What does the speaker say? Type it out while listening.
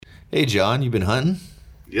Hey, John, you been hunting?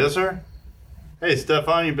 Yes, sir. Hey,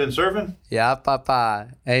 Stefan, you been surfing? Yeah,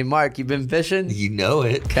 papa. Hey, Mark, you been fishing? You know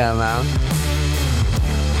it. Come on.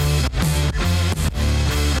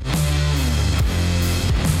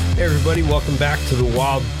 Hey everybody, welcome back to the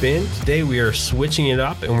Wild Bend. Today we are switching it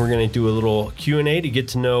up and we're going to do a little Q&A to get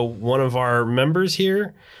to know one of our members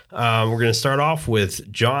here. We're going to start off with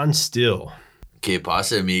John Still. Que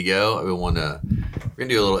pasa, amigo? We're gonna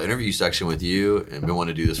do a little interview section with you, and been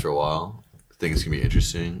wanting to do this for a while. I think it's gonna be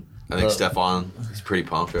interesting. I think Stefan is pretty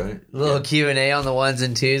pumped, right? A little Q&A on the ones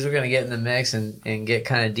and twos. We're going to get in the mix and get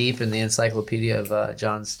kind of deep in the encyclopedia of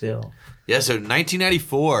John Still. Yeah, so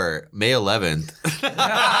 1994, May 11th.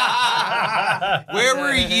 Where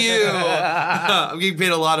were you? I'm getting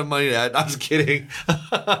paid a lot of money. I'm just kidding.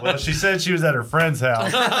 Well, she said she was at her friend's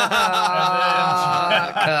house.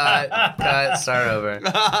 Cut. Start over.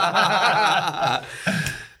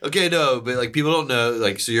 Okay, no, but like people don't know,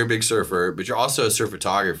 like, so you're a big surfer, but you're also a surf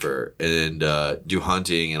photographer and do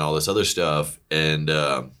hunting and all this other stuff. And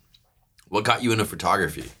what got you into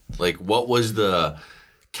photography? Like, what was the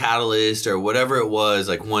catalyst or whatever it was?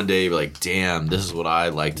 Like one day you're like, damn, this is what I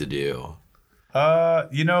like to do.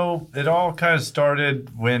 It all kind of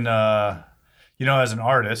started when, as an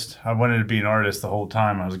artist, I wanted to be an artist the whole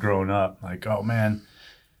time I was growing up. Like, oh man.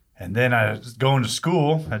 And then I was going to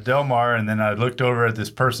school at Del Mar, and then I looked over at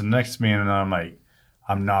this person next to me, and I'm like,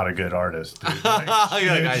 I'm not a good artist. Dude. Like,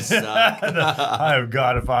 I suck. I have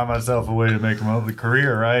got to find myself a way to make a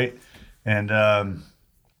career, right? And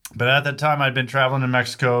but at that time, I'd been traveling to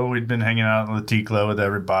Mexico. We'd been hanging out in La Ticla with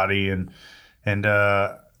everybody, and then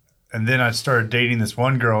I started dating this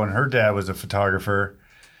one girl, and her dad was a photographer,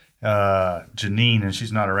 Janine, and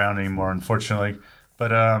she's not around anymore, unfortunately.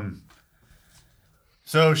 But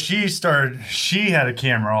so she had a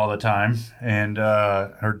camera all the time, and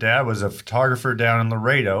her dad was a photographer down in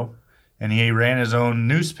Laredo, and he ran his own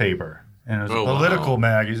newspaper, and it was a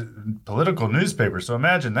political newspaper. So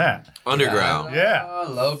imagine that. Underground. Yeah.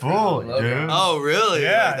 Local, dude. Oh, really?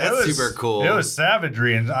 Yeah. That's super cool. It was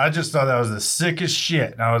savagery, and I just thought that was the sickest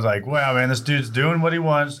shit. And I was like, wow, man, this dude's doing what he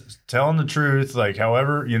wants, telling the truth, like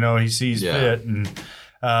however, he sees fit, and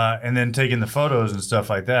then taking the photos and stuff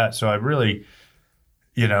like that. So I really...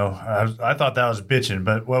 I thought that was bitching,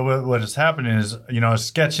 but what has happened is, I was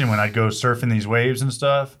sketching when I'd go surfing these waves and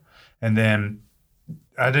stuff, and then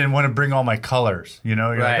I didn't want to bring all my colors, You're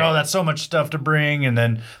like, oh, that's so much stuff to bring,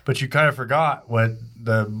 but you kind of forgot what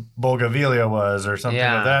the Bougainvillea was or something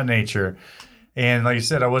of that nature. And like you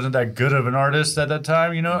said, I wasn't that good of an artist at that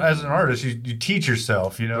time. As an artist, you teach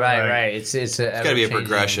yourself. Right. It's got to be a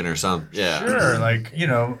progression or something. Yeah.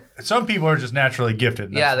 Sure. Some people are just naturally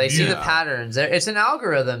gifted. Yeah, they see the patterns. It's an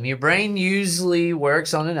algorithm. Your brain usually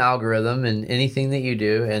works on an algorithm in anything that you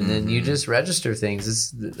do, and then you just register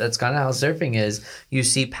things. That's kind of how surfing is. You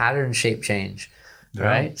see pattern shape change,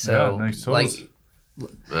 right? So,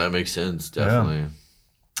 that makes sense, definitely.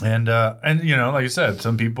 Yeah. And like I said,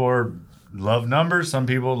 some people love numbers, some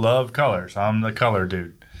people love colors. I'm the color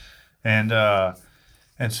dude. And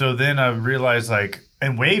so then I realized,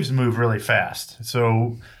 and waves move really fast.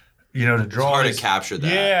 So, to draw. It's hard to capture that.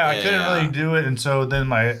 Yeah, I couldn't really do it. And so then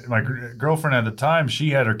my girlfriend at the time,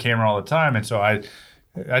 she had her camera all the time. And so I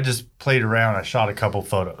just played around. I shot a couple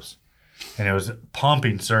photos. And it was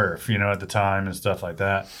pumping surf, at the time and stuff like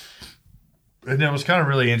that. And I was kind of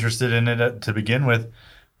really interested in it to begin with.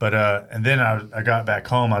 But and then I got back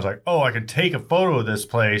home. I was like, oh, I could take a photo of this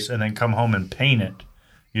place and then come home and paint it,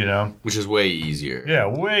 Which is way easier. Yeah,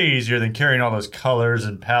 way easier than carrying all those colors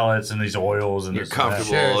and palettes and these oils. And you're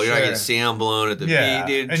comfortable. You're not getting sand blown at the beach,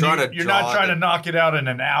 dude. And you're not trying to knock it out in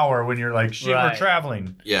an hour when you're like, shit, we're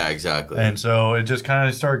traveling. Yeah, exactly. And so it just kind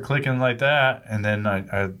of started clicking like that. And then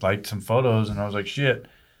I liked some photos and I was like, shit.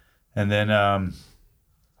 And then...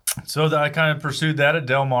 So I kind of pursued that at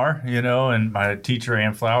Del Mar, and my teacher,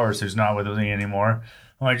 Ann Flowers, who's not with me anymore.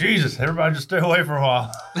 I'm like, Jesus, everybody just stay away for a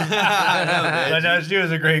while. But she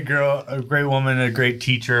was a great girl, a great woman, a great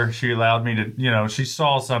teacher. She allowed me to, she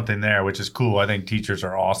saw something there, which is cool. I think teachers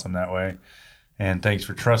are awesome that way. And thanks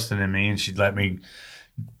for trusting in me. And she'd let me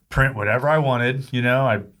print whatever I wanted.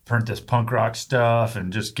 I print this punk rock stuff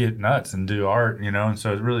and just get nuts and do art, And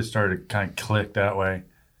so it really started to kind of click that way.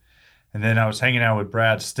 And then I was hanging out with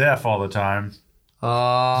Brad Steff all the time.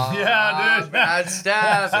 Oh, yeah, dude. Brad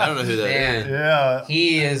Steff. I don't know who that is. Yeah.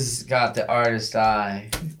 He has got the artist eye.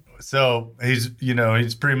 So he's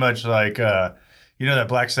pretty much like, You know that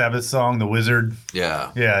Black Sabbath song, The Wizard?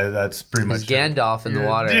 Yeah. Yeah, that's pretty much It's Gandalf in the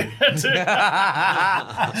water.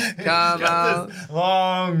 Come on.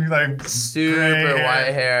 Long, like Super gray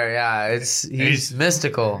white hair. Yeah, he's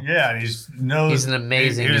mystical. Yeah, and he's an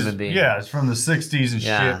amazing human being. Yeah, it's from the '60s and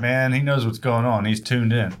Yeah. shit, man. He knows what's going on. He's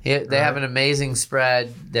tuned in. They have an amazing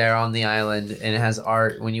spread there on the island, and it has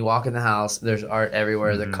art. When you walk in the house, there's art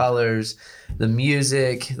everywhere. Mm-hmm. The colors, the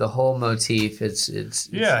music, the whole motif. It's His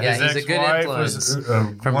he's a good ex-wife influence. was a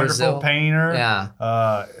from wonderful Brazil. painter.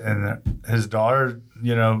 Yeah. And his daughter,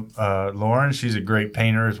 Lauren, she's a great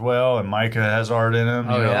painter as well. And Micah has art in him.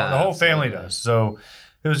 Oh, yeah, the whole family absolutely. does. So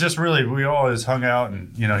it was just really, we always hung out,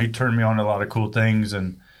 and he turned me on to a lot of cool things,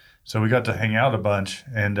 and so we got to hang out a bunch.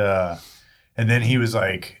 And then he was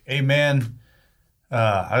like, "Hey, man."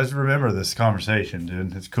 I just remember this conversation,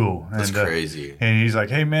 dude. It's cool. That's crazy. And he's like,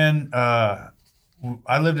 "Hey, man,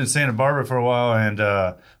 I lived in Santa Barbara for a while, and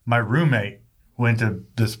my roommate went to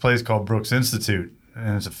this place called Brooks Institute,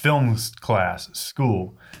 and it's a film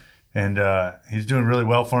school. And he's doing really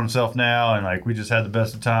well for himself now, and like we just had the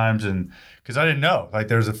best of times. And because I didn't know like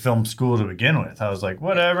there's a film school to begin with, I was like,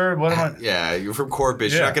 whatever. What am I? Yeah, you're from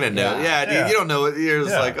Corpus. You're Yeah. not gonna know. Yeah, dude, Yeah. you don't know it. You're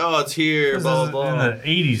just Yeah. like, oh, it's here. This Blah is blah in blah. the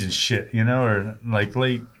 '80s and shit, or like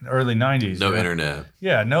early '90s. No internet.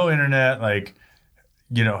 Yeah, no internet. Like,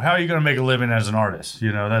 how are you going to make a living as an artist?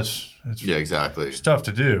 That's Yeah, exactly. tough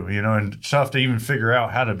to do, and it's tough to even figure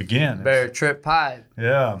out how to begin. Bear Trip Pipe.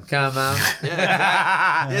 Yeah. Come on.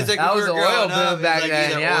 Yeah, it's like That when was we were the oil growing up, boom it's back like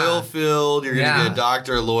then, either yeah. oil field, you're gonna Yeah. be a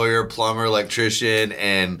doctor, lawyer, plumber, electrician,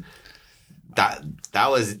 and that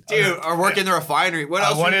was dude. Or work in the refinery. What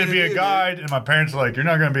else? I wanted were to you be a gonna do, guide, and my parents were like, "You're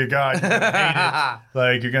not going to be a guide. You're gonna hate it.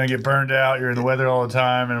 Like, you're going to get burned out. You're in the weather all the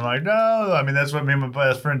time." And I'm like, "No." I mean, that's what me and my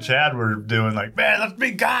best friend Chad were doing. Like, "Man, let's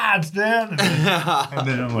be guides, man." And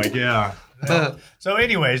then I'm like, "Yeah." So,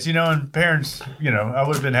 anyways, and parents, I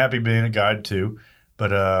would have been happy being a guide too,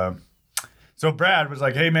 but so Brad was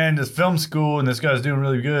like, "Hey, man, this film school, and this guy's doing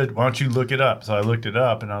really good. Why don't you look it up?" So I looked it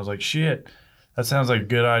up, and I was like, "Shit, that sounds like a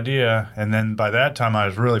good idea." And then by that time, I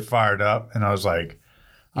was really fired up, and I was like,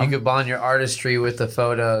 You could bond your artistry with the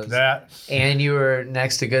photos. "That." And you were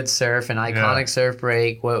next to Good Surf, an iconic surf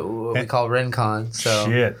break, what we call Rincon. So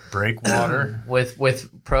Shit, breakwater. with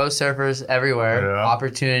pro surfers everywhere, Yeah.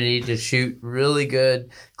 opportunity to shoot really good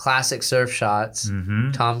classic surf shots.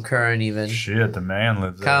 Mm-hmm. Tom Curran even. Shit, the man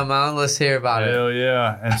lives there. Come on, let's hear about it. Hell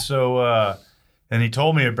yeah. And so, and he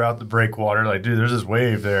told me about the breakwater. Like, dude, there's this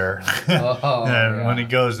wave there. Oh, and yeah. when it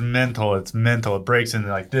goes mental, it's mental. It breaks into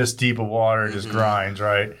like this deep of water, it just grinds,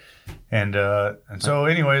 right? And so,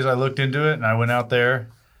 anyways, I looked into it and I went out there,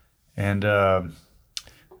 and I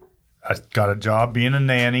got a job being a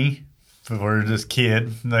nanny for this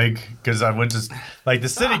kid, like, because I went to like the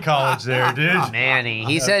city college there, dude. Manny.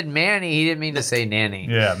 He said Manny. He didn't mean to say nanny.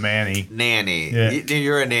 Yeah, Manny. Nanny. Yeah.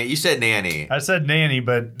 You're a nanny. You said nanny. I said nanny,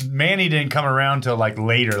 but Manny didn't come around till like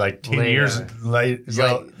later, like 10 Later. years late. It's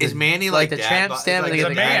So, like Is Manny like like, the dad tramp bod? stamp, It's they like get a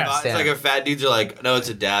the dad tramp bod. It's stamp. like a fat dudes are like, no, it's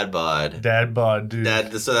a dad bod. dad bod, dude.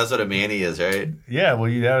 Dad. So that's what a manny is, right? Yeah, well,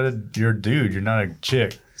 you're a dude. You're not a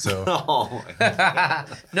chick. So Oh.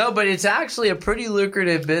 No, but it's actually a pretty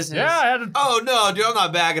lucrative business. yeah, I had a. Oh no, dude! I'm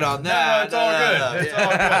not bagging on that. it's all good. It's all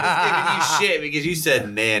good. I'm just giving you shit because you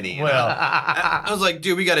said nanny. Well, I was like,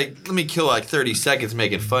 dude, let me kill like 30 seconds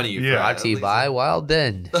making fun of you. Yeah. for Brought to you by Wild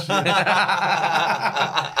Bend.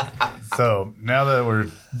 so now that we're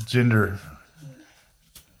gender,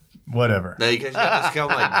 whatever. No, you guys got this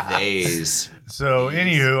kind of like days. So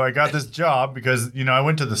anywho, I got this job because I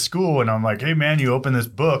went to the school and I'm like, hey man, you open this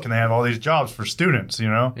book and they have all these jobs for students,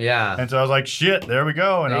 Yeah. And so I was like, shit, there we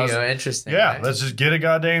go. And There I you was, go. Interesting. yeah, right? let's just get a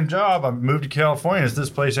goddamn job. I moved to California. This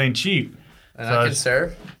place ain't cheap. And so I I- can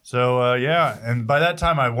surf. So yeah, and by that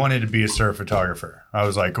time I wanted to be a surf photographer. I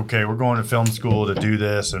was like, okay, we're going to film school to do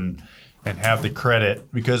this and have the credit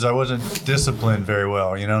because I wasn't disciplined very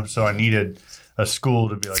well, So I needed a school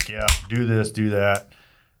to be like, yeah, do this, do that,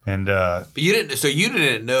 and But you didn't. So you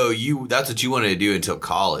didn't know that's what you wanted to do until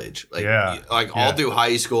college. Like, Yeah. all Yeah. through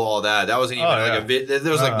high school, all that. That wasn't even Oh, like yeah. a bit. That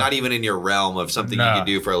was like not even in your realm of something Nah. you could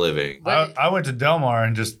do for a living. I went to Del Mar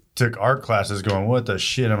and just took art classes, going, what the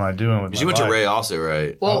shit am I doing with my You went to life? Ray also,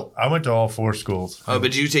 right? Well, I went to all 4 schools. Oh,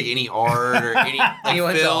 but did you take any art or any like, You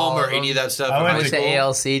went to all film or of any of them? that stuff? I in went I high went to school?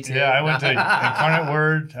 ALC too. Yeah, I went to Incarnate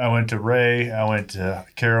Word, I went to Ray, I went to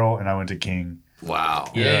Carroll, and I went to King.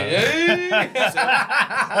 Wow.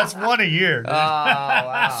 That's one a year. Oh,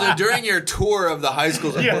 wow. So during your tour of the high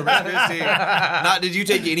schools in Yeah. Corpus Christi, did you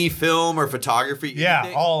take any film or photography? Yeah,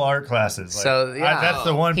 anything? all art classes. Like, So, yeah. that's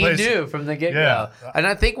the one He place. knew from the get-go. Yeah. And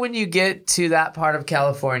I think when you get to that part of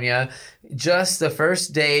California, just the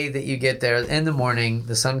first day that you get there in the morning,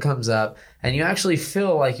 the sun comes up, and you actually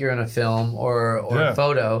feel like you're in a film or a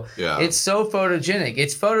photo. Yeah. It's so photogenic.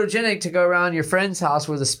 It's photogenic to go around your friend's house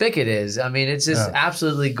where the spigot is. I mean, it's just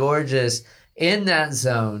absolutely gorgeous in that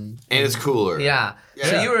zone. And it's cooler. Yeah. Yeah.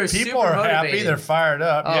 So you were People super are motivated. happy. They're fired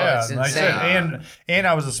up. Oh, Yeah, it's like I said, and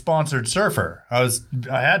I was a sponsored surfer. I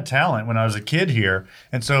had talent when I was a kid here,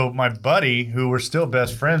 and so my buddy, who we're still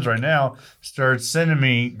best friends right now, started sending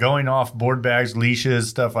me going off board bags, leashes,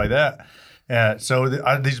 stuff like that. So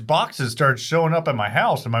these boxes started showing up at my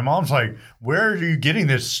house, and my mom's like, "Where are you getting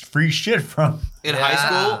this free shit from?" In high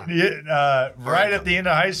school? Right at the end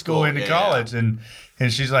of high school into college, and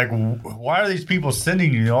she's like, "Why are these people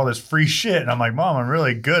sending you all this free shit?" And I'm like, "Mom, I'm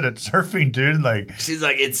really good at surfing, dude." Like, she's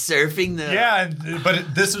like, "It's surfing though." yeah,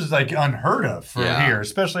 but this was like unheard of for here,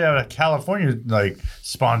 especially out of California, like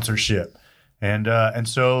sponsorship. And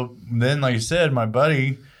so then, like you said, my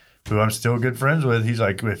buddy, who I'm still good friends with, he's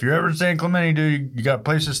like, "If you're ever in San Clemente, dude, you got a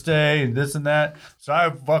place to stay and this and that." So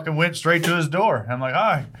I fucking went straight to his door. I'm like,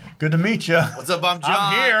 "Hi, good to meet you. What's up? I'm John.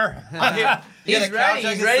 I'm here." I'm here. You got He's a couch ready. I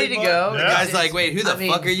He's can ready sleep to on? go. The guy's like, "Wait, who the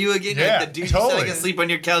fuck are you again?" Yeah, Like, the dude totally. you said I can sleep on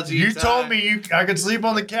your couch. You told me I could sleep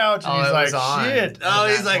on the couch, and Oh, he's it like, was on. "Shit." Oh,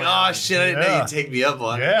 he's like, "Oh shit, I didn't know Yeah. you'd take me up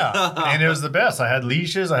on it." Yeah, and it was the best. I had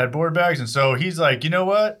leashes, I had board bags, and so he's like, "You know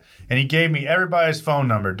what?" And he gave me everybody's phone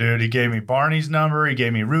number, dude. He gave me Barney's number, he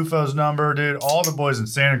gave me Rufo's number, dude. All the boys in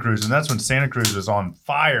Santa Cruz, and that's when Santa Cruz was on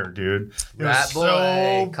fire, dude. It Rat was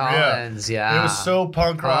Boy, Collins, yeah. It was so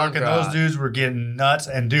punk rock, and rock. those dudes were getting nuts.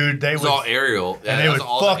 And dude, they It was would all aerial. Yeah, and that they was would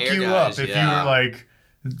all the fuck air you guys, up if yeah. you were like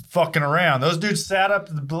fucking around. Those dudes sat up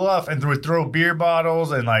to the bluff and would throw beer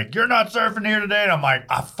bottles and like, "You're not surfing here today." And I'm like,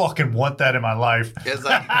 I fucking want that in my life. It's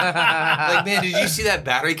like, man, did you see that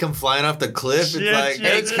battery come flying off the cliff? Shit, It's like, shit,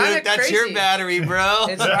 hey, it's dude, kinda that's crazy. your battery, bro.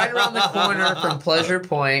 It's right around the corner from Pleasure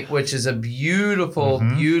Point, which is a beautiful,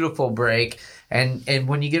 beautiful break. And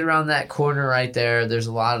when you get around that corner right there, there's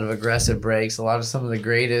a lot of aggressive breaks, a lot of some of the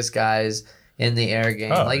greatest guys in the air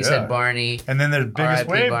game. Oh, Like you yeah. said, Barney. And then there's biggest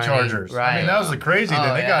R.I.P. wave Barney. chargers. I Right. mean, that was the crazy thing.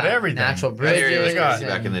 Oh, They got everything. Natural That area was bridges. crazy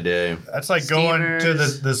back in the day. That's like going to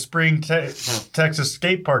Steamers. the spring Texas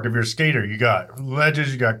skate park if you're a skater. You got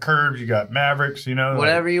ledges, you got curves, you got Mavericks, you know.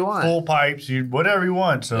 Whatever like you want. Full pipes, whatever you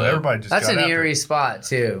want. So everybody just That's got an after eerie it. spot,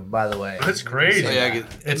 too, by the way. It's crazy. Oh, yeah,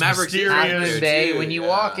 It's Mavericks mysterious. Half Moon Bay, too, when you yeah.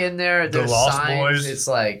 walk in there, The there's Lost signs. Boys. It's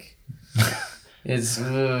like, it's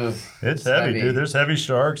heavy. It's heavy, dude. There's heavy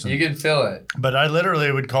sharks. And You can feel it. But I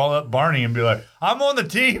literally would call up Barney and be like, "I'm on the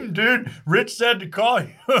team, dude. Rich said to call you.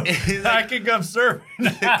 I can come surfing."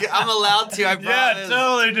 I'm allowed to, I promise. Yeah,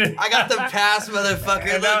 totally, dude. I got the pass,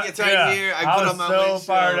 motherfucker. And Look, it's right here. I put was on my so windshield.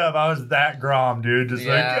 fired up. I was that grom, dude. Just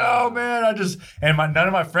like, Yeah. "Oh man, none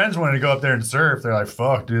of my friends wanted to go up there and surf. They're like,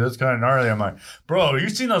 "Fuck, dude, that's kind of gnarly." I'm like, "Bro, you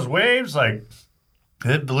seen those waves?" Like,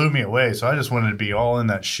 it blew me away. So I just wanted to be all in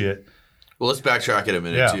that shit. Well, let's backtrack in a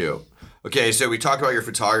minute, Yeah. too. Okay, so we talked about your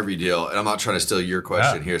photography deal, and I'm not trying to steal your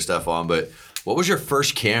question here, Stefan, but what was your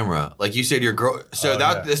first camera? Like you said, your girl. So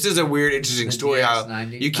this is a weird, interesting The story. How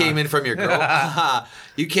DX90? you came in from your girl.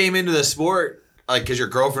 You came into the sport like because your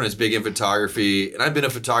girlfriend is big in photography, and I've been a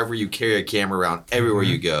photographer. You carry a camera around everywhere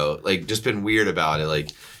you go. Like, just been weird about it. Like,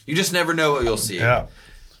 you just never know what you'll see. Yeah.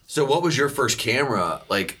 So, what was your first camera?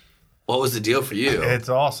 Like, what was the deal for you? It's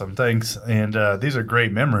awesome. Thanks. And these are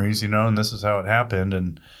great memories, you know, and this is how it happened.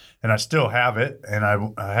 And I still have it. And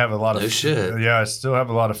I have a lot of No shit. Yeah, I still have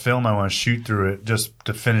a lot of film I want to shoot through it just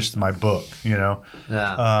to finish my book, you know.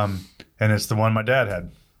 Yeah. And it's the one my dad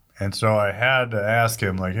had. And so I had to ask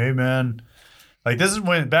him, like, "Hey man," like, this is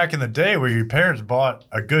when back in the day where your parents bought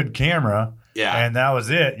a good camera. Yeah. And that was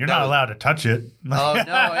it. You're not allowed to touch it. Oh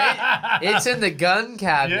no! It's in the gun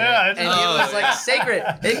cabinet. Yeah, and it's- it was like sacred.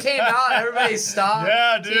 It came out. Everybody stopped.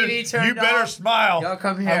 Yeah, dude. TV turned You better off. smile. Y'all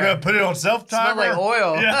come I'm here. gonna put it on self timer. Smelled like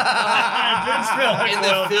oil. Yeah. It did smell like In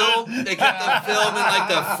oil, the dude. film, they kept the film in like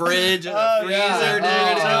the fridge or the Oh, freezer,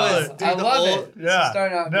 yeah. dude. Oh, It was, dude, dude, I the love old, it. Yeah.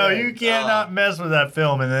 Starting out No, good. you cannot mess with that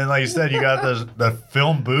film. And then, like you said, you got the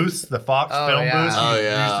film booths, the Fox Oh, film yeah. booths. Oh, You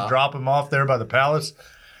yeah. used to drop them off there by the palace.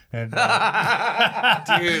 And Dude, I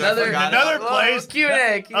Another- forgot another about- place.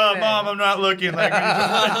 Q&A. Oh, Mom, I'm not looking like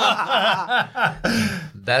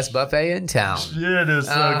Best buffet in town. Shit is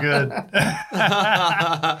so good.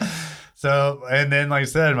 So, and then, like I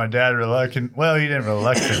said, my dad he didn't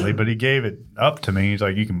reluctantly, but he gave it up to me. He's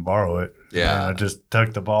like, "You can borrow it." Yeah. And I just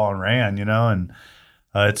took the ball and ran, you know, and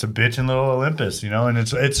it's a bitchin' little Olympus, you know, and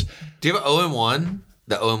it's Do you have an OM1?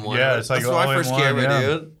 The OM1? Yeah, it's like That's my first OM1, camera, yeah.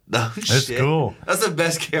 dude. No It's shit. cool. That's the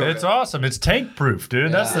best camera. It's awesome. It's tank proof,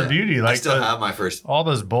 dude. That's the beauty. I Like still have my first. all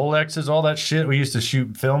those Bolexes, all that shit we used to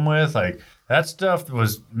shoot film with, like that stuff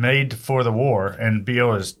was made for the war and be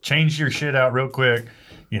able to change your shit out real quick,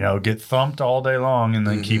 get thumped all day long and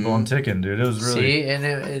then keep on ticking, dude. It was really... See, and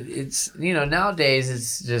it's, nowadays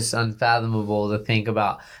it's just unfathomable to think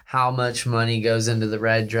about how much money goes into the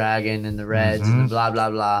Red Dragon and the Reds and the blah, blah,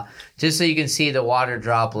 blah, just so you can see the water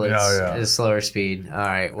droplets at a slower speed. All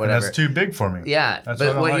right, whatever. And that's too big for me. Yeah, that's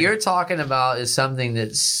but what like. you're talking about is something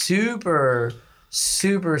that's super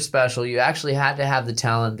special. You actually had to have the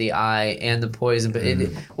talent, the eye, and the poison, but it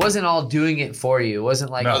wasn't all doing it for you. It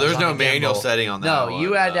wasn't like there's no Johnny manual Gamble. setting on that. No,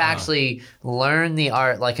 you had to actually learn the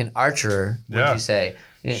art like an archer, would you say?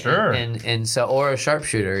 Sure. And so, or a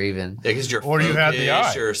sharpshooter even. Yeah, because your Or you had the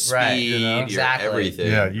eye. your speed, Right, your exactly.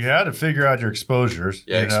 everything. Yeah, you had to figure out your exposures.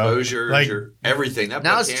 Yeah, exposures, Like, your everything. That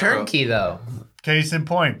Now put it's camera- turnkey though. case in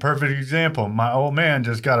point, perfect example. My old man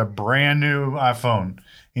just got a brand new iPhone.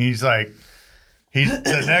 He's like,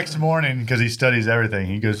 the next morning, because he studies everything,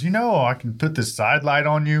 he goes, I can put this side light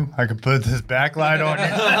on you. I can put this backlight on you.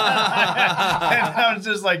 And I was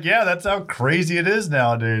just like, yeah, that's how crazy it is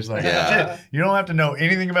nowadays. Like, shit, you don't have to know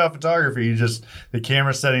anything about photography. The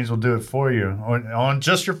camera settings will do it for you on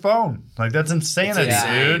just your phone. Like, that's insanity,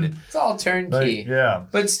 dude. It's all turnkey. Like, yeah.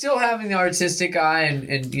 But still having the artistic eye,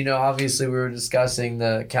 and obviously we were discussing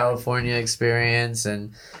the California experience,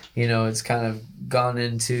 and it's kind of gone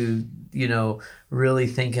into really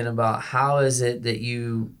thinking about how is it that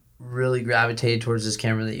you really gravitated towards this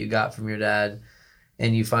camera that you got from your dad,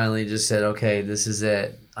 and you finally just said, okay, this is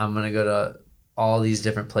it. I'm gonna go to all these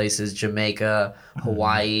different places: Jamaica,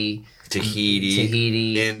 Hawaii,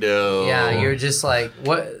 Tahiti, Indo. Yeah, you're just like,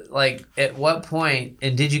 what? Like, at what point?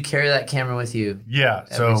 And did you carry that camera with you? Yeah.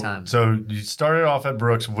 Every time. So you started off at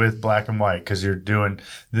Brooks with black and white because you're doing.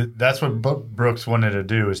 That's what Brooks wanted to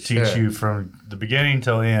do, is teach you from the beginning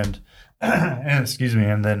till end,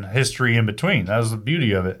 and then history in between. That was the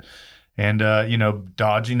beauty of it, and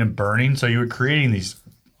dodging and burning. So you were creating these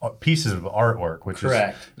pieces of artwork, which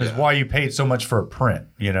is why you paid so much for a print.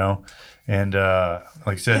 And like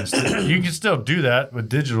I said, you can still do that with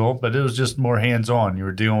digital, but it was just more hands-on. You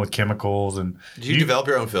were dealing with chemicals and... Did you develop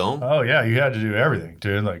your own film? Oh, yeah. You had to do everything,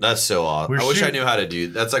 dude. Like, that's so awesome. I wish I knew how to do...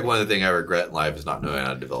 That's like one of the things I regret in life is not knowing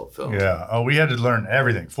how to develop film. Yeah. Oh, we had to learn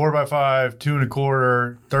everything. 4x5, 2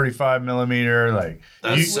 1/4, 35 millimeter. Like,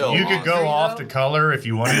 that's you could go off the color if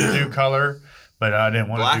you wanted to do color. But I didn't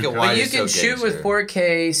want to do and white. But you can shoot with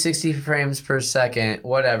 4K, 60 frames per second,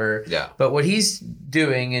 whatever. Yeah. But what he's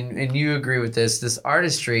doing, and you agree with this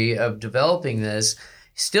artistry of developing this,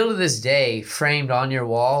 still to this day, framed on your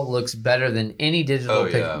wall, looks better than any digital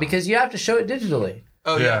picture because you have to show it digitally.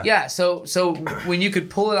 Oh yeah. Yeah. So when you could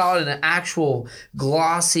pull it out in an actual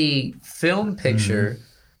glossy film picture.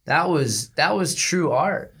 That was true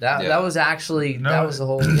art. That was actually that was the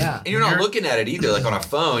whole And you're not looking at it either. Like on a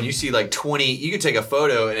phone, you see like 20. You can take a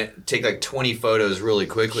photo and take like 20 photos really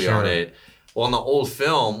quickly on it. Well, on the old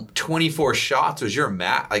film, 24 shots was your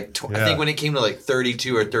max. I think when it came to like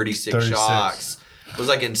 32 or 36 shots, it was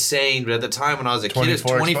like insane. But at the time when I was a kid, it was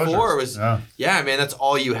 24. It was man, that's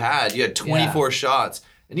all you had. You had 24 shots.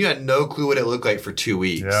 And you had no clue what it looked like for 2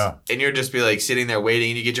 weeks. Yeah. And you're just be like sitting there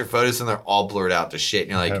waiting, and you get your photos and they're all blurred out to shit.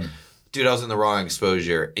 And you're like, dude, I was in the wrong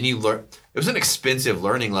exposure. And you learn. It was an expensive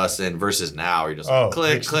learning lesson versus now. You're just like,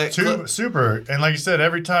 click. Super. And like you said,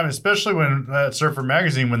 every time, especially when at Surfer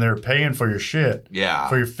Magazine, when they were paying for your shit. Yeah.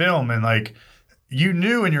 For your film. And like, you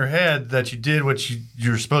knew in your head that you did what you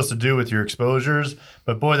were supposed to do with your exposures.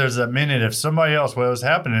 But boy, there's that minute if somebody else, what was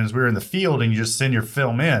happening is we were in the field and you just send your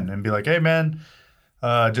film in and be like, hey, man.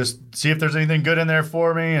 Just see if there's anything good in there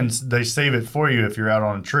for me, and they save it for you if you're out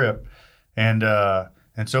on a trip. And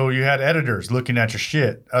so you had editors looking at your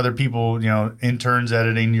shit, other people, interns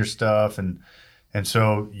editing your stuff, and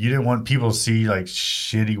so you didn't want people to see like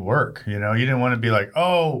shitty work. You didn't want to be like,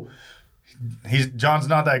 oh, John's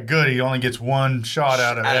not that good. He only gets one shot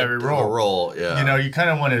out of every roll. Yeah. You kind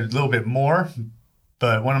of wanted a little bit more.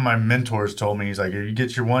 But one of my mentors told me, he's like, if you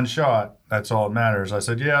get your one shot, that's all that matters. I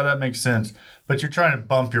said, yeah, that makes sense. But you're trying to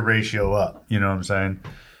bump your ratio up. You know what I'm saying?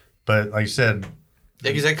 But like you said...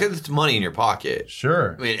 Yeah, because it's money in your pocket.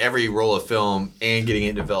 Sure. I mean, every roll of film and getting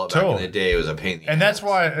it developed back in the day was a pain in the ass. And that's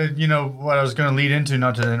why, what I was going to lead into,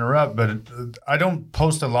 not to interrupt, but I don't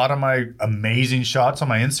post a lot of my amazing shots on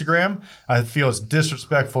my Instagram. I feel it's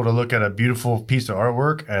disrespectful to look at a beautiful piece of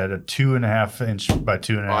artwork at a 2.5 inch by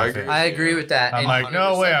 2.5 inch. I agree with that. I'm like, 100%.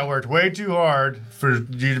 No way, I worked way too hard for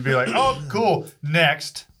you to be like, oh, cool,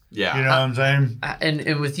 next. Yeah. You know what I'm saying?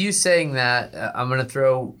 And with you saying that, I'm going to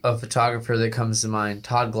throw a photographer that comes to mind,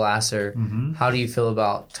 Todd Glasser. Mm-hmm. How do you feel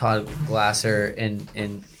about Todd Glasser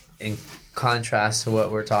in contrast to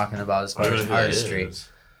what we're talking about as far as artistry?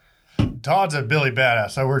 Todd's a Billy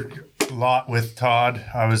badass. I worked a lot with Todd.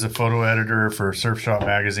 I was a photo editor for Surf Shop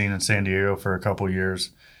magazine in San Diego for a couple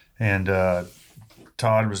years, and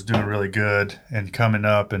Todd was doing really good and coming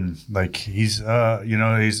up, and like he's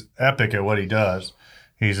he's epic at what he does.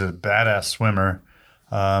 He's a badass swimmer.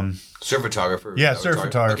 Surf photographer. Yeah, surf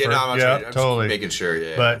photographer. Okay, no, I'm yeah, just totally. making sure.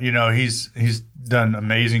 Yeah. But he's done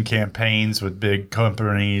amazing campaigns with big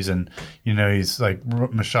companies, and he's like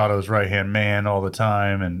Machado's right hand man all the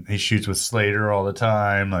time, and he shoots with Slater all the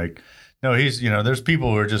time. Like, no, he's there's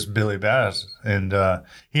people who are just Billy Bass, and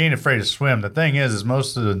he ain't afraid to swim. The thing is I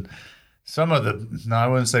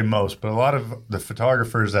wouldn't say most, but a lot of the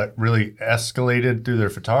photographers that really escalated through their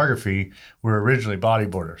photography were originally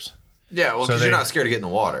bodyboarders. Yeah, well, because you're not scared to get in the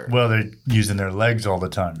water. Well, they're using their legs all the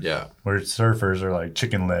time. Yeah. Where surfers are like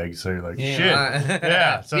chicken legs. So you're like, shit. Yeah.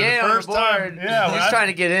 Yeah. So the first time. Yeah. He's trying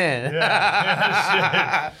to get in.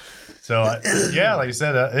 Yeah. Shit. So, like you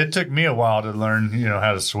said, it took me a while to learn,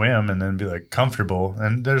 how to swim and then be like comfortable.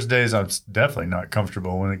 And there's days I'm definitely not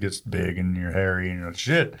comfortable when it gets big and you're hairy and you're like,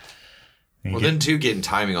 shit. Well, then too, getting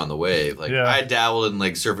timing on the wave. Like, Yeah. I dabbled in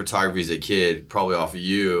like surf photography as a kid, probably off of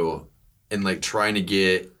you, and like trying to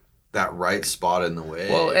get that right spot in the wave.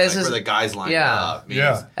 Well, where the guys line up. I mean,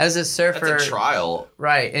 Yeah. As a surfer, That's a trial.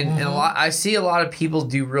 right? And I see a lot of people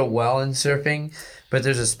do real well in surfing, but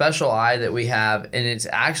there's a special eye that we have, and it's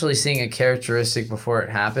actually seeing a characteristic before it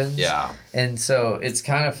happens. Yeah. And so it's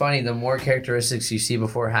kind of funny. The more characteristics you see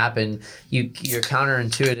before it happen, you're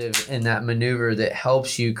counterintuitive in that maneuver that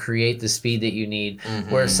helps you create the speed that you need.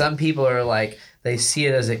 Where some people are like, they see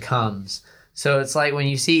it as it comes. So it's like when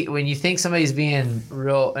you think somebody's being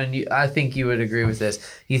real, and I think you would agree with this.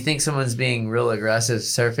 You think someone's being real aggressive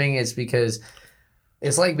surfing, it's because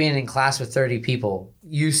it's like being in class with 30 people.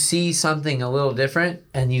 You see something a little different,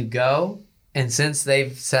 and you go. And since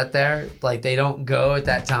they've sat there, like they don't go at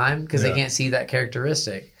that time because they can't see that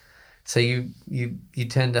characteristic. So you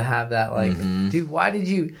tend to have that like, dude, why did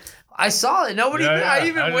you? I saw it. Nobody. I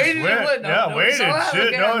even waited. Waited.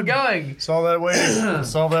 Shit, no, I'm going. Saw that waiting.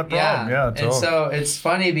 Solve that problem. Yeah. Totally. And so it's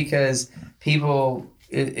funny because people.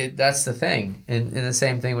 That's the thing, and the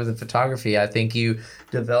same thing with the photography. I think you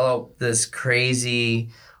develop this crazy,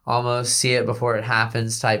 almost see it before it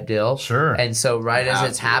happens type deal. Sure. And so as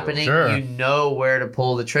it's happening, you know where to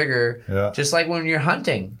pull the trigger. Yeah. Just like when you're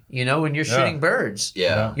hunting, when you're shooting birds.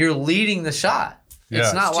 Yeah. You're leading the shot. Yeah.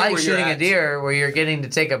 It's not It's like where you're shooting a at. deer where you're getting to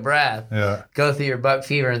take a breath, go through your buck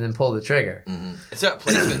fever, and then pull the trigger. It's that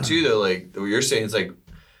placement too, though. Like what you're saying, it's like,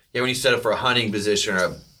 when you set up for a hunting position or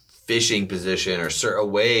a fishing position or a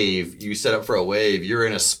wave, you set up for a wave, you're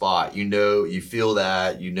in a spot, you feel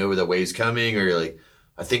that, where the wave's coming, or you're like,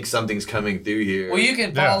 I think something's coming through here. Well, you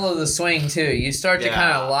can follow the swing too. You start to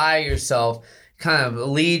kind of lie yourself, kind of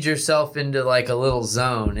lead yourself into like a little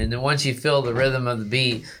zone, and then once you feel the rhythm of the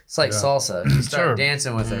beat, it's like salsa. You start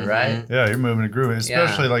dancing with it, right? Yeah, you're moving a groove,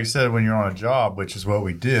 especially like I said, when you're on a job, which is what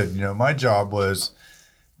we did. My job was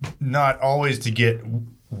not always to get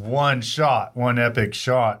one epic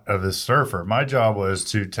shot of the surfer. My job was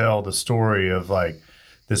to tell the story of like,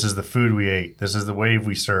 this is the food we ate, this is the wave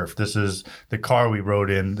we surfed, this is the car we rode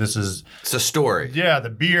in, this is It's a story.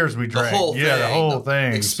 the beers we drank. The whole thing. The whole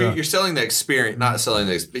thing. So- You're selling the experience, not selling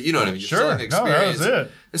the experience. You know what I mean? You're Sure. selling the No, experience. that was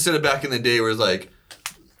it. Instead of back in the day where it's like,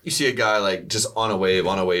 you see a guy like just on a wave,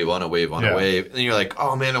 on a wave, on a wave, on a wave, and then you're like,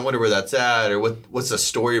 oh man, I wonder where that's at, or what's the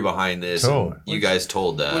story behind this? Totally. You guys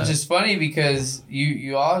told that. Which is funny because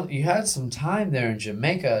you had some time there in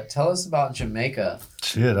Jamaica. Tell us about Jamaica.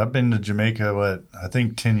 Shit, I've been to Jamaica, I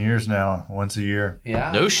think 10 years now, once a year.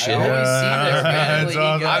 Yeah. No shit. I always see this randomly It's he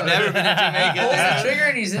awesome. goes. I've never been to Jamaica. Pulls the trigger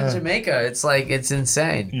and he's in Jamaica. It's like, it's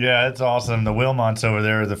insane. Yeah, it's awesome. The Wilmots over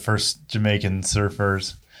there are the first Jamaican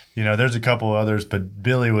surfers. There's a couple others, but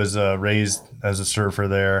Billy was raised as a surfer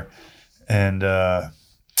there, and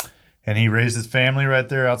he raised his family right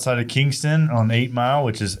there outside of Kingston on 8 Mile,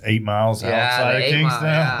 which is 8 miles outside of 8 Kingston.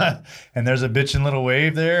 Mile, And there's a bitchin' little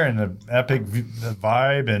wave there, and an epic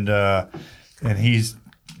vibe, and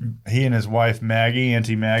he and his wife Maggie,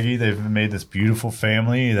 Auntie Maggie, they've made this beautiful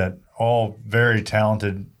family that all very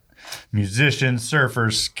talented musicians,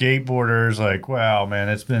 surfers, skateboarders. Like, wow, man,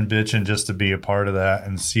 it's been bitching just to be a part of that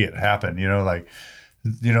and see it happen.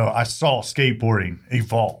 I saw skateboarding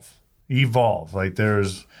evolve. evolve. Like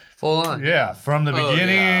there's Full on. yeah, from the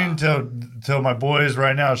beginning till my boys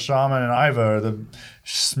right now, Shaman and Iva, are the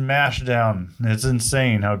smash down. It's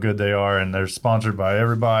insane how good they are, and they're sponsored by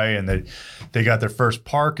everybody, and they got their first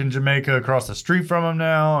park in Jamaica across the street from them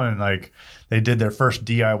now, and like they did their first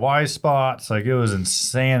DIY spots. Like it was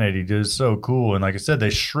insanity, dude. It's so cool, and like I said,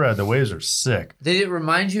 they shred. The waves are sick. Did it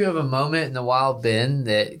remind you of a moment in the Wild Bend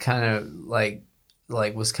that kind of like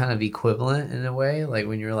was kind of equivalent in a way, like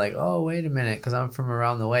when you're like, oh wait a minute, because I'm from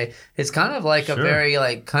around the way? It's kind of like a very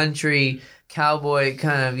like country cowboy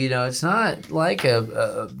kind of, it's not like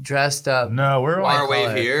a dressed up. No, we're Our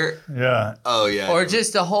wave here. Yeah. Oh yeah. Or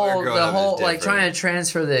just the whole like trying to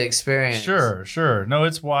transfer the experience. Sure. No,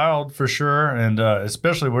 it's wild for sure, and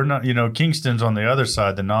especially we're not. Kingston's on the other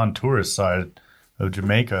side, the non-tourist side of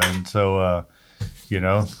Jamaica, and so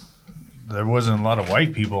there wasn't a lot of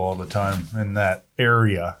white people all the time in that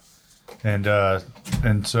area. And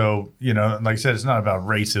so, like I said, it's not about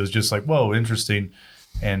race. It was just like, whoa, interesting.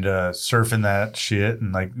 And surfing that shit.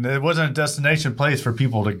 And like, it wasn't a destination place for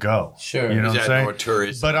people to go. Sure. You know what I'm saying? More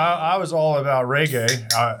tourists. But I was all about reggae.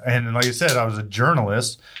 And like I said, I was a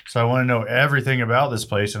journalist. So I want to know everything about this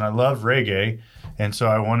place. And I love reggae. And so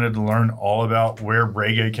I wanted to learn all about where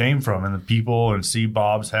reggae came from and the people, and see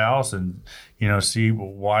Bob's house, and, see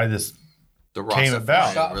why this came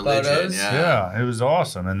about. Religion, yeah, it was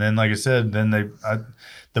awesome. And then, like I said,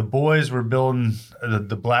 the boys were building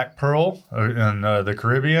the Black Pearl in the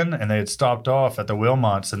Caribbean, and they had stopped off at the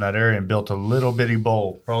Wilmots in that area and built a little bitty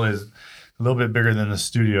bowl, probably a little bit bigger than the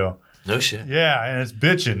studio. No shit. Yeah, and it's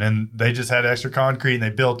bitching, and they just had extra concrete, and they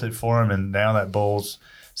built it for them, and now that bowl's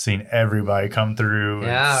seen everybody come through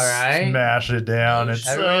and smash it down. It's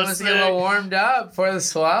everyone wants to get a little warmed up for the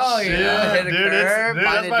swell, hit a curve,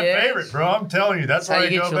 that's my favorite, bro. I'm telling you, that's why how I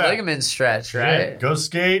you go get your back. ligaments stretched, right? Yeah, go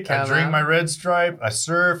skate, I drink my red stripe, I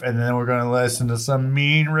surf, and then we're gonna listen to some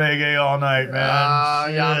mean reggae all night, man. Oh,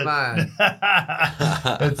 yeah, man.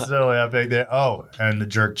 It's so epic. And the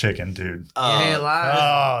jerk chicken, dude.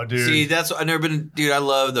 Oh, dude. See, that's I've never been. Dude, I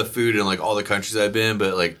love the food in like all the countries I've been,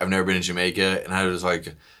 but like I've never been to Jamaica, and I was like,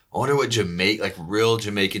 I wonder what real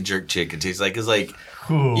Jamaican jerk chicken tastes like. Cause like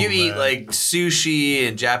you eat like sushi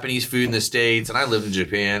and Japanese food in the States, and I lived in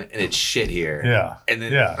Japan, and it's shit here. Yeah. And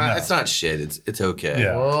then it's not shit. It's okay.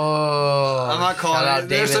 Yeah. Whoa. I'm not calling Shout it. out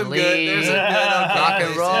There's David some Lee. good. There's some good. Rock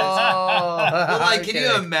and roll. But like, can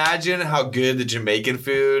you imagine how good the Jamaican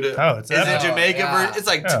food is it's in epic. Jamaica? Yeah. It's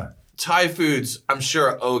like Thai foods, I'm sure,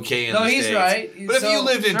 are okay in the States. he's right. But if you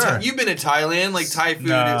lived in, you've been to Thailand, like Thai food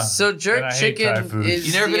is. So jerk I hate Thai chicken food. is.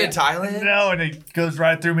 You never been to Thailand? No, and it goes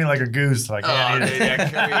right through me like a goose. Like, I can't eat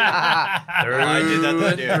it. I did that the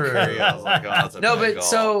other day at curry. I was like, oh, that's a No, bad but call.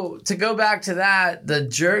 so to go back to that, the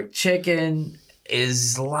jerk chicken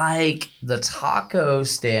is like the taco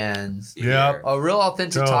stands. Yep. A real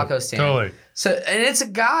authentic taco stand. Totally. So, and it's a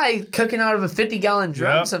guy cooking out of a 50-gallon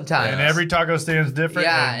drum Yep. sometimes. And every taco stand's different.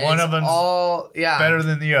 Yeah, and one it's of them's better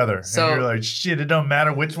than the other. So- and you're like, shit, it don't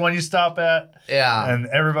matter which one you stop at. Yeah. And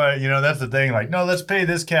everybody, that's the thing. Like, no, let's pay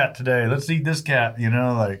this cat today. Let's eat this cat,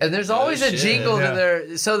 like. And there's always a shit. jingle Yeah. to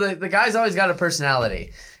their. So the guy's always got a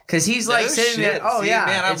personality. Because he's like sitting there. Oh, See, yeah.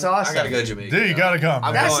 man, it's awesome. I gotta go to Jamaica. Dude, you gotta come.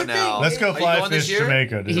 I'm man. That's going the thing. now. Let's go Are you fly going this fish year?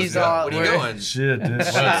 Jamaica. Dude. He's What all. are you going? Shit, dude.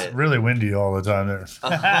 Well, it's really windy all the time there.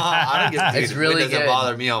 I don't get It's really it doesn't good.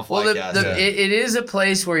 bother me on flight gas. It is a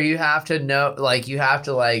place where you have to know,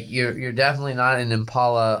 you're definitely not an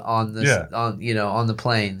Impala on this, on the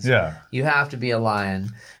plains. Yeah. You have to be a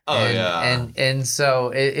lion. Oh, yeah. And so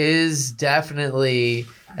it is definitely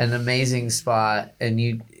an amazing spot.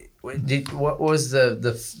 And what was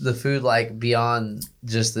the food like beyond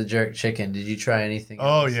just the jerk chicken? Did you try anything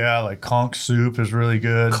Oh, else? yeah. Like conch soup is really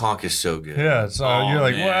good. Conch is so good. Yeah. So you're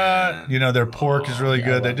like, man. what? Their pork is really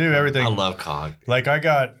good. They do everything. I love conch. Like I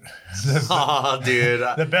got Oh, dude.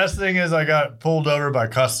 the best thing is I got pulled over by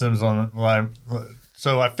customs on line.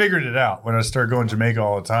 So I figured it out when I started going to Jamaica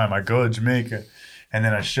all the time. I go to Jamaica and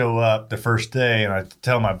then I show up the first day and I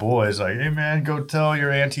tell my boys like, hey man, go tell your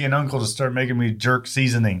auntie and uncle to start making me jerk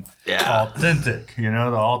seasoning. Yeah. Authentic, the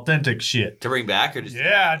authentic shit. To bring back or just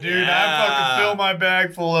Yeah, dude, I fucking fill my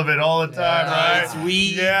bag full of it all the time, right? It's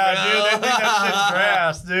weed, Yeah, bro. dude, they think that shit's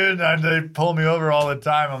grass, dude. And they pull me over all the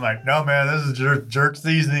time. I'm like, no, man, this is jerk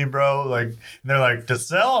seasoning, bro. Like, and they're like, to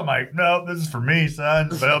sell? I'm like, no, this is for me, son.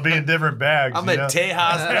 But it'll be in different bags. I'm at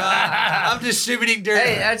Tejas, bro. I'm distributing dirt.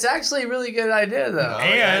 Hey, that's actually a really good idea, though.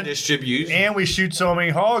 And- distribution. And we shoot so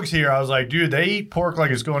many hogs here. I was like, dude, they eat pork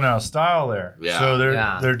like it's going out of style there. Yeah. So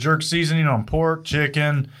their jerk jerk seasoning on pork,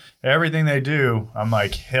 chicken, everything they do. I'm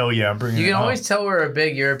like, hell yeah, I'm bringing it You can home. always tell where a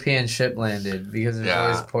big European ship landed because there's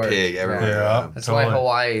always pork. pig everywhere. Yeah. That's why Totally.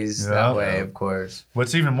 Hawaii's Yeah. that way, of course.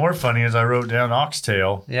 What's even more funny is I wrote down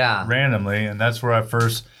oxtail Yeah. randomly, and that's where I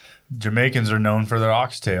first. Jamaicans are known for their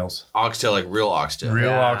oxtails. Oxtail, like real oxtail. Real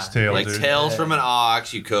Yeah. oxtail, Like dude. tails from an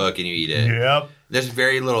ox, you cook and you eat it. Yep. There's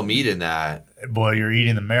very little meat in that. Boy, you're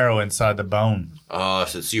eating the marrow inside the bone. Oh,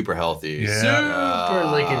 so it's super healthy. Yeah. Super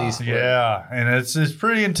lickety split. Yeah, and it's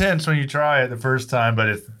pretty intense when you try it the first time, but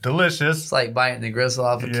it's delicious. It's like biting the gristle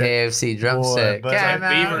off a Yeah. KFC drumstick. Boy, but it's Come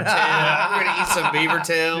like Beaver on. tail. We're gonna eat some beaver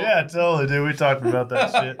tail. Yeah, totally, dude. We talked about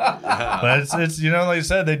that shit. But it's like I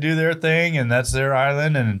said, they do their thing, and that's their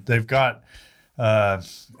island, and they've got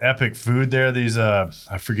epic food there. These I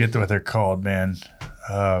forget what they're called, man.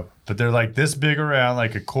 But they're like this big around,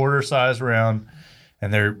 like a quarter size round,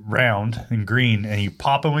 and they're round and green, and you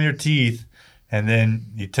pop them with your teeth, and then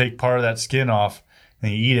you take part of that skin off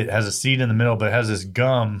and you eat it. It has a seed in the middle, but it has this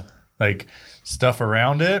gum like stuff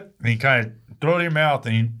around it, and you kind of throw it in your mouth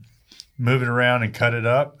and you move it around and cut it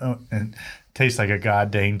up, and it tastes like a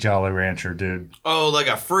goddamn Jolly Rancher, dude. Oh, like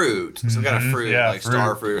a fruit. Some kind of fruit, Yeah, like fruit.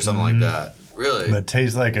 star fruit or something like that. Really? But it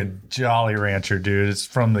tastes like a Jolly Rancher, dude. It's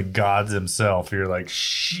from the gods themselves. You're like,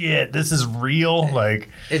 shit, this is real. Like,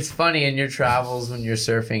 It's funny in your travels when you're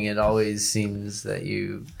surfing, it always seems that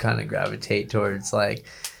you kind of gravitate towards like,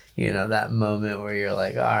 that moment where you're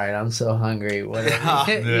like, all right, I'm so hungry.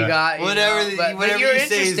 Whatever you Yeah. got, Whatever you're you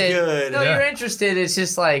say is good. No, Yeah. you're interested. It's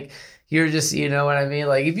just like you're just, you know what I mean?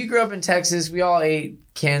 Like if you grew up in Texas, we all ate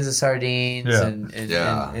cans of sardines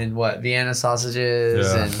Yeah. and what Vienna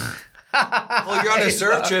sausages Yeah. and. Well, you're on a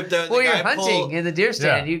surf trip though. Well, the you're guy hunting pulled- in the deer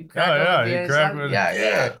stand. Yeah. You crack Oh, open yeah, you Vienna crack sausage. with-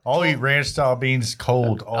 Yeah. I'll eat ranch style beans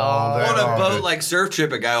cold all day on a long, boat dude. like surf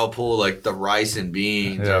trip, a guy will pull like the rice and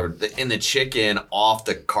beans Yeah. or the chicken off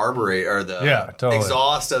the carburetor or the Yeah, totally.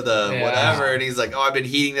 exhaust of the Yeah. whatever, and he's like, "Oh, I've been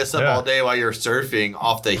heating this up Yeah. all day while you're surfing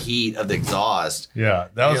off the heat of the exhaust." Yeah,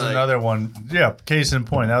 that was You're like- another one. Yeah, case in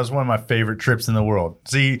point, that was one of my favorite trips in the world.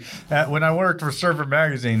 See, when I worked for Surfer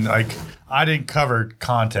Magazine, like I didn't cover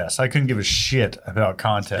contests. I couldn't give a shit about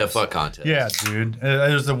contests. Yeah, fuck contest. Yeah, dude.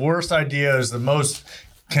 It was the worst idea. It was the most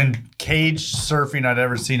caged surfing I'd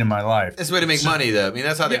ever seen in my life. It's a way to make money, though. I mean,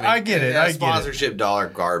 that's how they Yeah, make I get it, that I get it. sponsorship dollar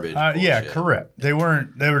garbage. Yeah, bullshit. correct. They were.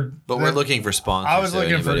 But we're looking for sponsors. I was so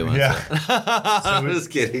looking for. anybody wants Yeah, it. I'm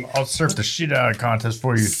just kidding. I'll surf the shit out of contest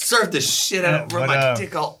for you. Surf the shit out of But, my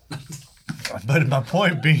dick all. But my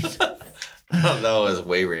point being. That was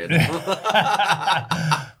way random.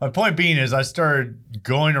 My point being is I started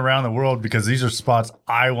going around the world because these are spots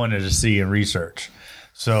I wanted to see and research.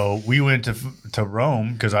 So we went to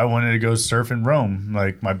Rome because I wanted to go surf in Rome.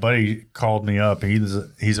 Like my buddy called me up.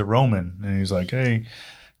 He's a Roman, and he's like, "Hey,"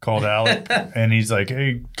 called Alec, and he's like,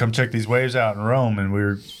 "Hey, come check these waves out in Rome." And we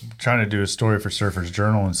were trying to do a story for Surfers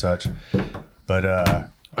Journal and such. But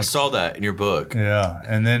I saw that in your book. yeah,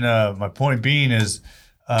 and then my point being is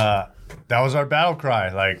that was our battle cry.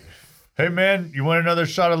 Like, hey man, you want another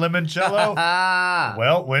shot of limoncello? Ah,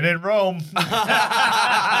 Well, when in Rome,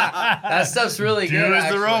 that stuff's really do good. as the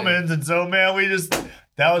actually. Romans. And so, man,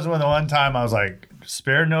 that was the one time I was like,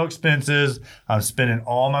 spare no expenses. I'm spending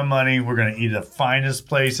all my money. We're going to eat the finest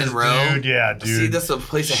places, In Rome? dude. Yeah, dude. See, that's the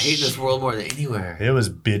place I hate in this world more than anywhere. It was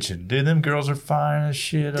bitching. Dude, them girls are fine as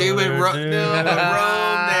shit. Dude, over but there, Rome, dude. no, but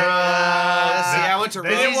Rome, see, I went to They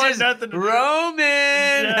Rome. didn't He's want just nothing to do.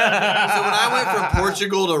 Roman. So when I went from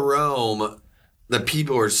Portugal to Rome, the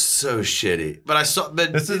people were so shitty. But I saw,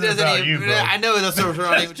 but This isn't it doesn't about even, you, bro. I know that's what we're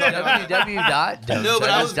not even talking about. No, but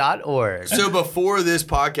I was- www.don'tjudge.org. So before this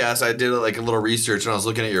podcast, I did like a little research and I was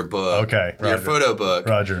looking at your book. Okay, Your Roger. photo book.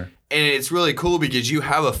 Roger. And it's really cool because you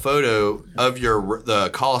have a photo of the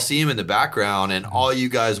Coliseum in the background and all you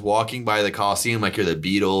guys walking by the Coliseum like you're the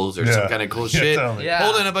Beatles or some Yeah. kind of cool Yeah, shit, totally. Yeah.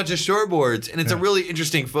 holding a bunch of shortboards. And it's a really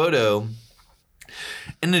interesting photo.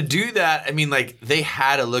 And to do that, I mean, like, they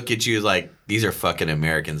had to look at you like, these are fucking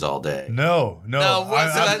Americans all day. No. No,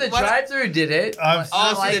 what- so I'm- that- The what- drive-through did it. I'm-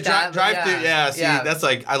 Oh, I see, the that, but drive-through. Yeah, see, that's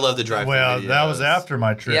like, I love the drive-through. well, that was videos. after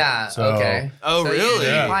my trip. Yeah. So, Okay. Oh, So you really? just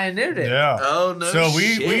Yeah. pioneered it. Yeah. Oh, no So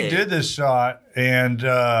we shit. did this shot, and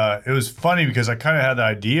it was funny because I kind of had the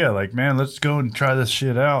idea, like, man, let's go and try this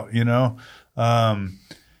shit out, you know.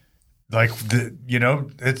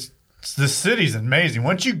 It's the city's amazing.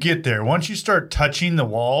 Once you get there, once you start touching the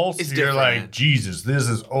walls, It's you're different. like, Jesus, this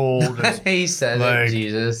is old. It's, He said Like- it,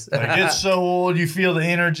 Jesus. like, it's so old. You feel the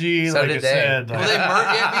energy. So like did I they. said, Well, like- they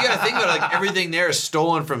yeah, you got to think about it. Like everything there is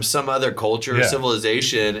stolen from some other culture or Yeah.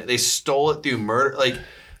 civilization. They stole it through murder. Like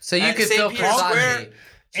So you At could St. feel Peter's Square, Versace.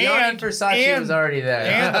 Gianni Versace was already there.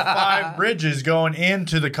 And the 5 bridges going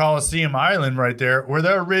into the Coliseum Island right there were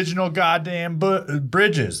the original goddamn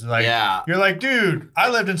bridges. Like, Yeah. You're like, dude, I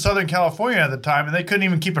lived in Southern California at the time, and they couldn't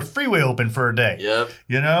even keep a freeway open for a day. Yep.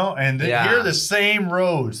 You know? And then Yeah. here are the same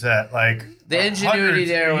roads that, like, The ingenuity hundreds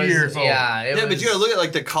there of was, years old. yeah. It Yeah, was, but you gotta look at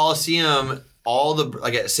like the Colosseum, all the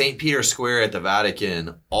like at St. Peter's Square at the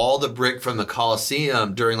Vatican, all the brick from the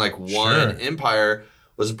Colosseum during like one empire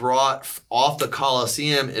was brought off the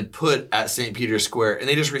Colosseum and put at St. Peter's Square, and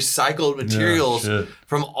they just recycled materials shit.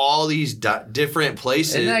 from all these different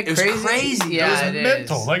places. Isn't that it was crazy? crazy. Yeah, It was it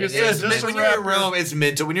mental. is. Like I It said, is. just when a you're in rapper. Rome, it's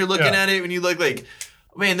mental. When you're looking Yeah. at it, when you look like,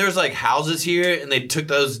 man, there's like houses here, and they took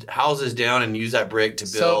those houses down and used that brick to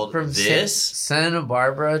So build from this. Santa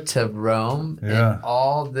Barbara to Rome Yeah. and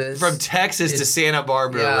all this. From Texas to It's- Santa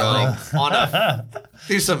Barbara, yeah, Rome, on a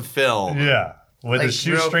do some film. Yeah. With Like, a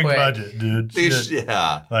shoestring real quick. budget, dude. Shit.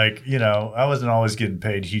 Yeah. Like, you know, I wasn't always getting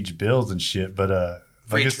paid huge bills and shit, but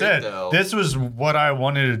Free like I trip, said, though. this was what I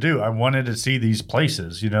wanted to do. I wanted to see these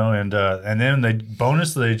places, you know, and then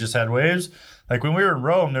they just had waves. Like when we were in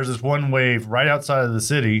Rome, there's this one wave right outside of the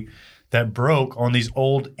city that broke on these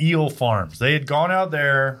old eel farms. They had gone out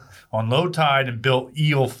there on low tide and built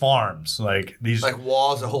eel farms, like these Like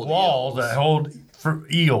walls that hold walls eels. that hold for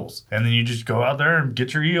eels, and then you just go out there and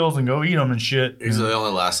get your eels and go eat them and shit. Usually they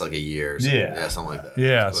only last like a year. Or something. Yeah. Something like that.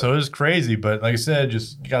 Yeah, But- so it was crazy, but like I said,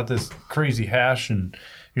 just got this crazy hash, and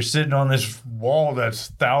you're sitting on this wall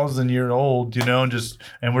that's 1,000-year old, you know,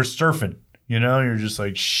 and we're surfing, you know, you're just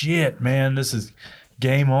like, shit, man, this is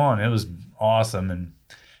game on. It was awesome, and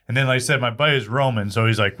then like I said, my buddy is Roman, so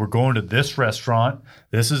he's like, we're going to this restaurant.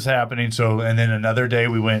 This is happening. So, and then another day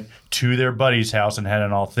we went to their buddy's house and had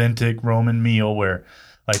an authentic Roman meal where.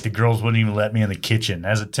 Like the girls wouldn't even let me in the kitchen.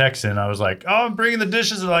 As a Texan, I was like, "Oh, I'm bringing the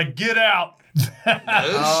dishes." They're like, "Get out!"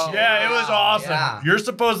 Oh, Yeah, it was wow. awesome. Yeah. You're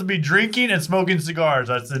supposed to be drinking and smoking cigars.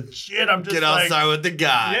 I said, "Shit, I'm just Get like, outside with the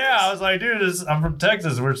guys. yeah." I was like, "Dude, I'm from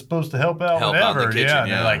Texas. We're supposed to help out Help out in the whenever." kitchen, yeah, and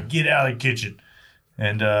yeah. they're like, "Get out of the kitchen."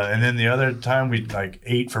 And then the other time we like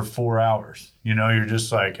ate for 4 hours. You know, you're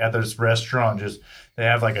just like at this restaurant, just they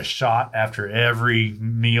have like a shot after every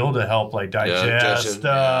meal to help like digest digestion,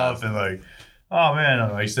 stuff and like. Oh man,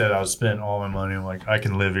 like I said, I was spending all my money. I'm like, I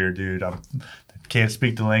can live here, dude. I can't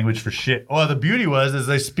speak the language for shit. Well, the beauty is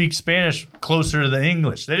they speak Spanish closer to the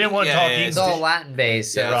English. They didn't want to Yeah, talk yeah, English. It's all Latin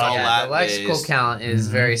based. So Yeah, it's all the lexical Latin-based. count is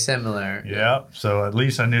very similar. Yeah, so at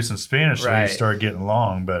least I knew some Spanish, so Right. you start getting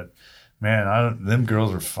along. But man, them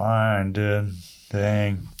girls were fine, dude.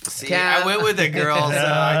 Dang. See, Cam. I went with a girl, so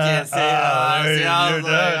I can't say that. Oh, See, I was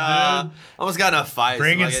you're like, done, dude. I almost got in a fight.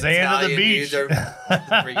 Bringing like, sand to the Italian beach. dudes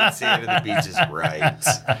are- bringing sand to the beach is right.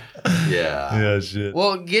 Yeah. Yeah, shit.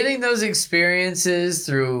 Well, getting those experiences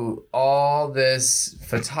through all this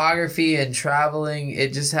photography and traveling,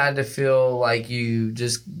 it just had to feel like you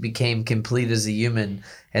just became complete as a human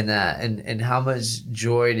in that. And how much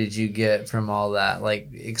joy did you get from all that? Like,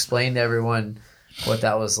 explain to everyone what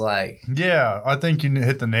that was like. Yeah, I think you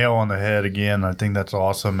hit the nail on the head again. I think that's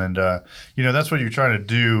awesome, and you know that's what you're trying to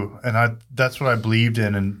do, and that's what I believed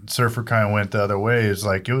in. And Surfer kind of went the other way. Is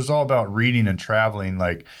like it was all about reading and traveling.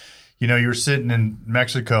 Like, you know, you're sitting in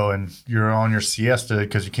Mexico and you're on your siesta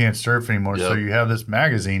because you can't surf anymore. Yep. So you have this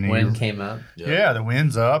magazine, and Wind came up. yeah, the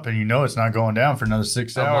wind's up, and you know it's not going down for another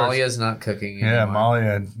 6 hours. Amalia's not cooking anymore. Yeah,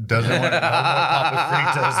 Amalia doesn't want no more Papa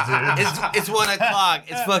Fritas, dude. It's 1 o'clock.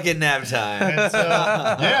 It's fucking nap time. And so,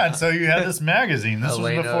 yeah, and so you had this magazine. This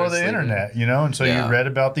Elena was before was the sleeping. internet, you know, and so Yeah. you read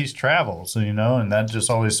about these travels, you know, and that just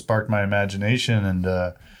always sparked my imagination. And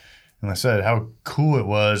I said how cool it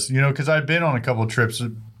was, you know, because I'd been on a couple of trips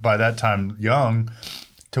by that time young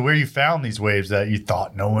to where you found these waves that you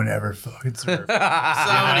thought no one ever fucking surfed.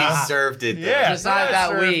 Somebody surfed it. Though. Yeah, Just not that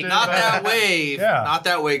surfed week. it, Not but- that wave. Yeah. Not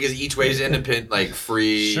that way because each wave's independent, like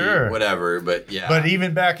free, Sure. whatever. But yeah. But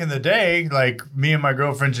even back in the day, like me and my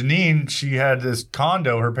girlfriend Janine, she had this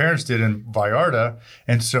condo her parents did in Vallarta,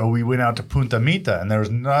 and so we went out to Punta Mita, and there was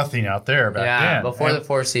nothing out there back Yeah, then. before And- the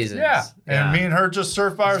Four Seasons. Yeah. And me and her just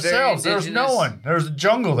surfed by It's very ourselves. There was no indigenous. one. There was a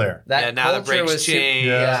jungle there. That yeah, now the culture brakes was changed.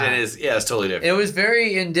 Yeah. And it's totally different. It was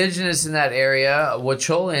very indigenous in that area.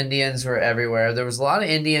 Huachol Indians were everywhere. There was a lot of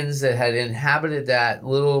Indians that had inhabited that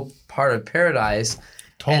little part of paradise.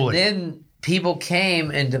 Totally. And then people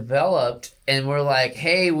came and developed and were like,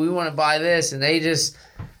 hey, we want to buy this. And they just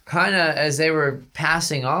kind of, as they were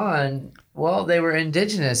passing on, well, they were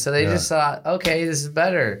indigenous. So they Yeah. just thought, okay, this is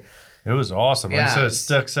better. It was awesome. Yeah. Like I said, it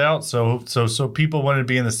sticks out. So people wanted to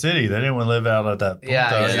be in the city. They didn't want to live out at that Punta.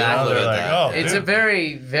 Yeah, you know? exactly. They're like, oh, It's dude. a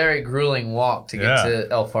very, very grueling walk to get Yeah. to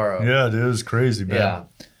El Faro. Yeah, dude, it was crazy, man. Yeah.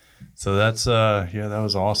 So that's that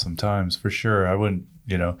was awesome times for sure. I wouldn't,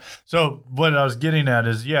 you know. So what I was getting at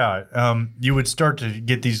is, you would start to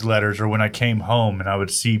get these letters, or when I came home and I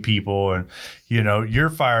would see people, and you know, you're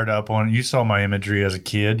fired up on. You saw my imagery as a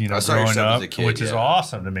kid, you know, growing up, which is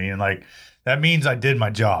awesome to me, and like that means I did my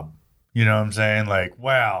job. You know what I'm saying? Like,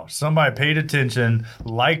 wow, somebody paid attention,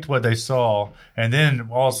 liked what they saw, and then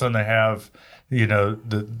all of a sudden they have, you know,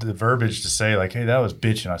 the verbiage to say like, hey, that was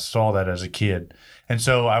bitching. I saw that as a kid. And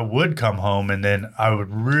so I would come home, and then I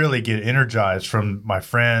would really get energized from my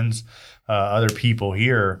friends, other people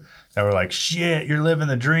here that were like, shit, you're living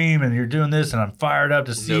the dream and you're doing this, and I'm fired up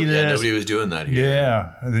to see this. Yeah, nobody was doing that here.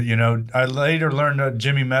 Yeah. You know, I later learned that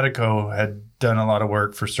Jimmy Medico had done a lot of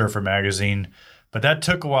work for Surfer Magazine. But that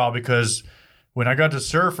took a while because when I got to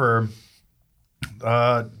Surfer,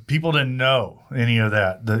 people didn't know any of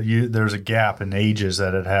that. There was a gap in ages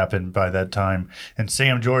that had happened by that time. And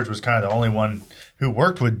Sam George was kind of the only one who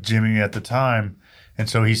worked with Jimmy at the time. And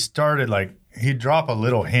so he started like, he'd drop a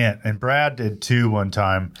little hint. And Brad did too one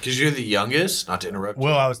time. Because you're the youngest? Not to interrupt you.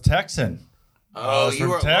 Well, I was Texan. Oh, you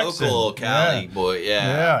were a local Cali boy,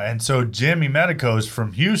 Yeah, and so Jimmy Medico's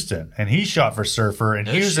from Houston, and he shot for Surfer, and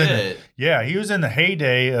he was in the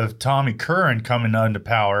heyday of Tommy Curran coming into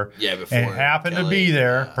power. Yeah, before and happened to be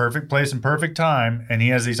there, perfect place and perfect time, and he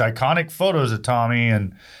has these iconic photos of Tommy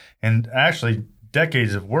and actually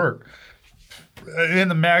decades of work in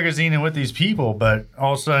the magazine and with these people. But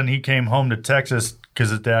all of a sudden, he came home to Texas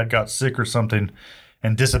because his dad got sick or something,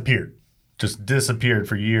 and disappeared, just disappeared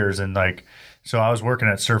for years, and like. So I was working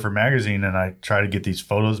at Surfer Magazine, and I tried to get these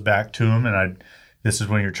photos back to him. And this is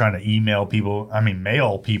when you're trying to mail people.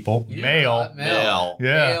 Mail.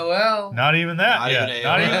 Yeah. AOL. Not even that. Not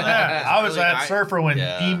even that. I was at Surfer when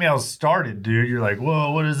emails started, dude. You're like,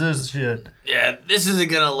 whoa, what is this shit? Yeah, this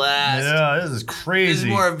isn't going to last. Yeah, this is crazy. This is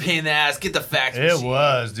more of a pain in the ass. Get the fax machine. It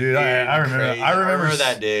was, dude. I remember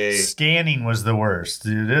that day. Scanning was the worst,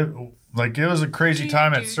 dude. It was a crazy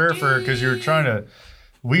time at Surfer because you were trying to.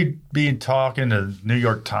 We'd be talking to New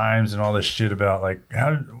York Times and all this shit about like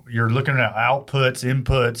how you're looking at outputs,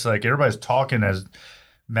 inputs, like everybody's talking as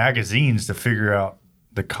magazines to figure out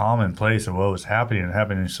the commonplace of what was happening and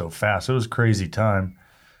happening so fast. It was a crazy time.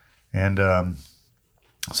 And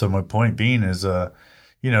so my point being is,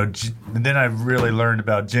 then I really learned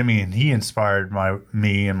about Jimmy, and he inspired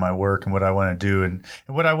me and my work and what I want to do and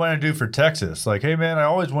what I want to do for Texas. Like, hey man, I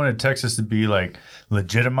always wanted Texas to be like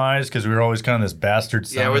legitimized because we were always kind of this bastard.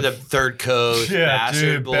 Yeah, we're the third coast.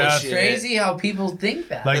 Bastard bullshit. Crazy how people think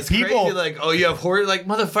that. Like it's people crazy, like, oh, you have horse, like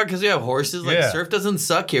motherfuckers, we have horses. Like surf doesn't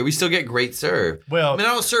suck here. We still get great surf. Well, I mean, I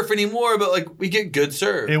don't surf anymore, but like we get good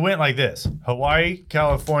surf. It went like this: Hawaii,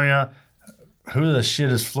 California. Who the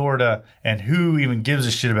shit is Florida, and who even gives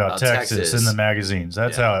a shit about Texas in the magazines?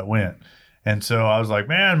 That's how it went. And so I was like,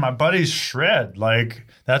 man, my buddies shred. Like,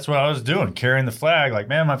 that's what I was doing, carrying the flag. Like,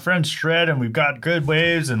 man, my friends shred, and we've got good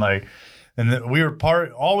waves. And like, we were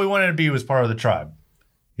all we wanted to be was part of the tribe,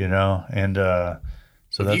 you know? And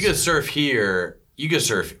so that's. You could surf here, you could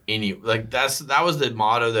surf like, that was the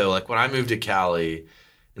motto, though. Like, when I moved to Cali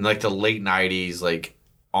in like the late 90s, like,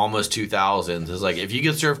 almost 2000s, is like if you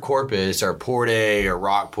could surf Corpus or Port A or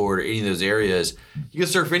Rockport or any of those areas, you could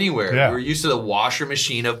surf anywhere. Yeah. We were used to the washer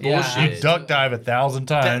machine of bullshit. You duck dive 1,000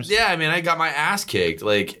 times. I mean, I got my ass kicked.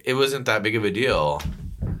 Like, it wasn't that big of a deal.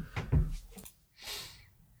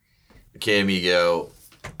 Okay, amigo,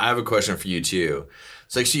 I have a question for you too.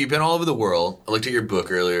 It's like, so you've been all over the world. I looked at your book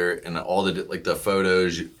earlier, and all the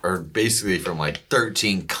photos are basically from like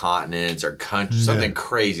 13 continents or countries, something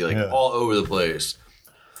crazy, all over the place.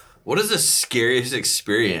 What is the scariest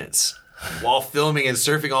experience while filming and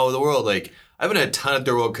surfing all over the world? Like, I've been in a ton of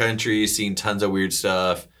third world countries, seen tons of weird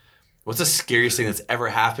stuff. What's the scariest thing that's ever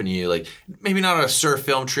happened to you? Like, maybe not on a surf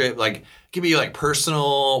film trip. Like, it could be like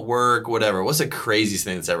personal, work, whatever. What's the craziest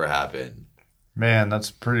thing that's ever happened? Man,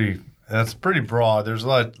 that's pretty broad. There's a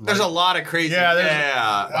lot. There's a lot of crazy.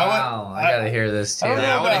 Wow, I gotta hear this too.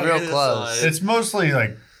 I want to real close. It's mostly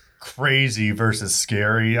like crazy versus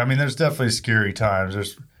scary. I mean, there's definitely scary times.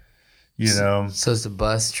 There's. You know, so it's a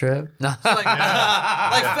bus trip. No, like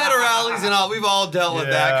federales and all. We've all dealt with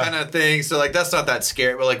that kind of thing. So like, that's not that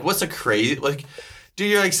scary. But like, what's a crazy like? Do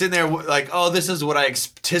you like sitting there like, oh, this is what I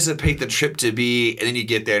anticipate the trip to be, and then you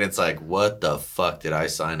get there and it's like, what the fuck did I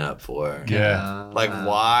sign up for? Yeah. Like,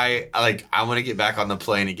 why? Like, I want to get back on the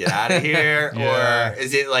plane and get out of here, or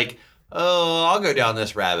is it like, oh, I'll go down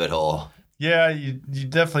this rabbit hole? Yeah, you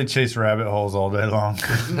definitely chase rabbit holes all day long.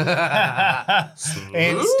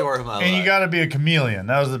 and you got to be a chameleon.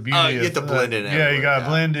 That was the beauty. You get to blend in. Yeah, you got to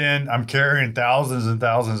blend in. I'm carrying thousands and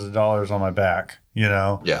thousands of dollars on my back. You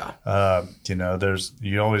know, Yeah. you know,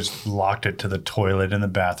 you always locked it to the toilet in the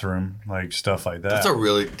bathroom, like stuff like that. That's a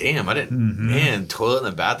really damn. I didn't. Man, toilet in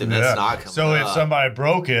the bathroom. That's not coming So up. if somebody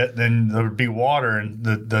broke it, then there would be water, and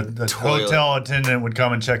the Toilet. hotel attendant would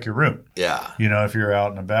come and check your room. Yeah. You know, if you're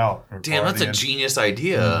out and about. Or Damn, that's a partying. genius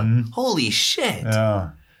idea. Holy shit. Yeah.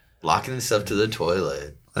 Locking stuff to the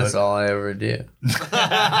toilet. That's all I ever do.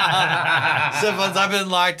 I've been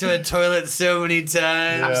locked to a toilet so many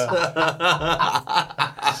times.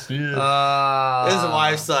 Yeah. His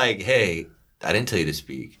wife's like, hey, I didn't tell you to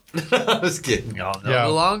speak. I was kidding. Y'all Yeah.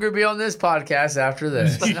 no longer be on this podcast after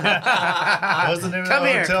this. What's the name of Come the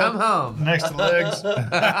here, hotel? come home. Next to legs.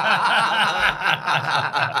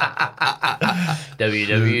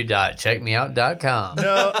 www.checkmeout.com.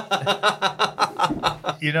 No.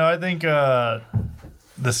 You know, I think the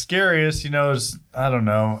scariest, you know, is I don't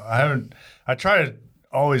know. I try to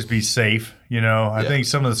always be safe, you know. I think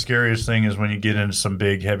some of the scariest thing is when you get into some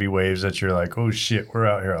big heavy waves that you're like, oh shit, we're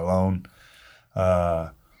out here alone.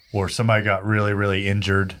 Or somebody got really, really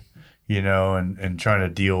injured, you know, and trying to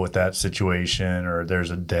deal with that situation, or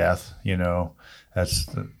there's a death, you know. That's,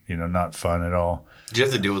 you know, not fun at all. Did you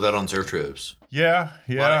have to deal with that on surf trips? Yeah.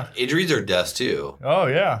 Injuries or deaths too. Oh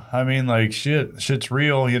yeah, I mean, like shit's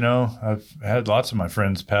real. You know, I've had lots of my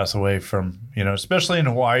friends pass away from, you know, especially in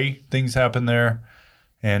Hawaii. Things happen there,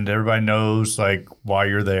 and everybody knows like why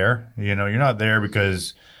you're there. You know, you're not there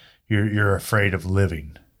because you're afraid of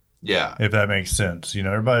living. Yeah. If that makes sense. You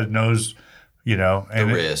know, everybody knows. You know, The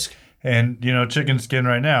risk. and you know, chicken skin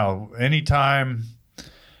right now. Anytime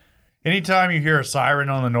you hear a siren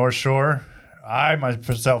on the North Shore, I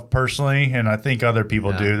myself personally, and I think other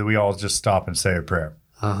people do, that we all just stop and say a prayer.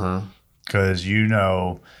 Because you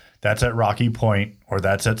know that's at Rocky Point, or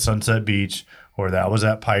that's at Sunset Beach, or that was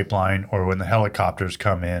at Pipeline, or when the helicopters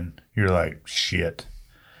come in, you're like, shit.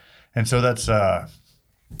 And so that's, like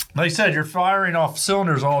I said, you're firing off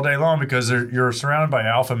cylinders all day long because you're surrounded by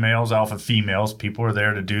alpha males, alpha females. People are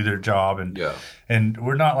there to do their job. And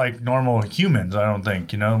we're not like normal humans, I don't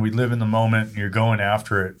think. You know, we live in the moment, and you're going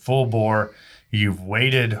after it full bore. You've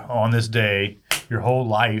waited on this day your whole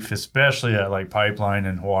life, especially at like Pipeline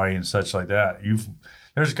in Hawaii and such like that.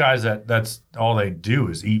 There's guys that's all they do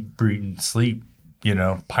is eat, breathe, and sleep, you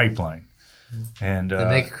know, Pipeline. And They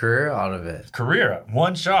make a career out of it. career,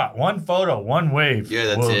 one shot, one photo, one wave.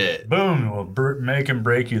 Yeah, that's it. Boom, will make and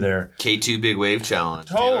break you there. K2 Big Wave Challenge.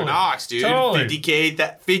 Totally. Taylor Knox, dude. Totally. $50,000,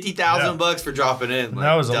 $50,000 for dropping in.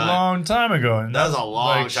 That was a long time ago. And That was that's a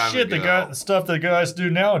long like, time shit, ago. The stuff that guys do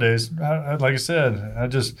nowadays. Like I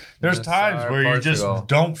said, there's That's times our where you just Portugal.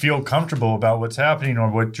 don't feel comfortable about what's happening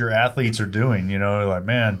or what your athletes are doing. You know, like,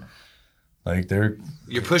 man, like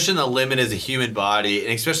You're pushing the limit as a human body,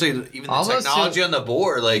 and especially even the Almost technology on the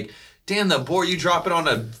board. Like, damn, the board, you drop it on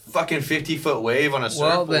a fucking 50-foot wave on a Well,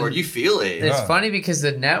 surfboard, then you feel it. It's Yeah. funny because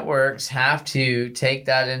the networks have to take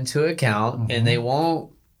that into account, and they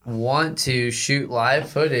won't want to shoot live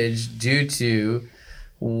footage due to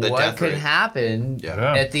what death could rate. happen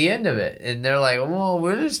Yeah. at the end of it. And they're like, well,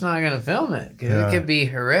 we're just not going to film it because Yeah. it could be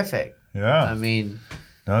horrific. yeah. I mean,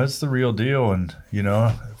 No, it's the real deal. And, you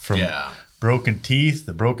know, from broken teeth,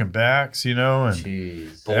 the broken backs, you know, and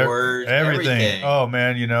jeez. Boards, everything. Oh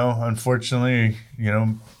man, you know, unfortunately, you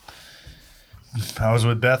know, I was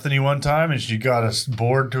with Bethany one time and she got a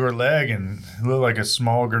board to her leg and it looked like a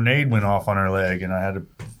small grenade went off on her leg, and I had to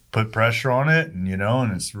put pressure on it, and you know,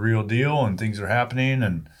 and it's the real deal, and things are happening,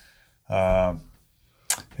 and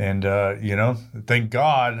you know, thank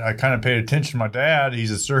God I kind of paid attention to my dad.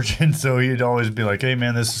 He's a surgeon, so he'd always be like, hey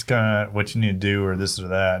man, this is kind of what you need to do, or this or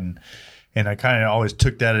that, and I kind of always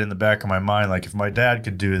took that in the back of my mind, like if my dad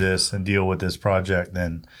could do this and deal with this project,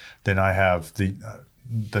 then I have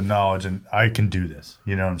the knowledge and I can do this.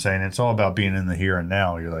 You know what I'm saying? It's all about being in the here and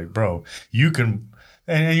now. You're like, bro, you can,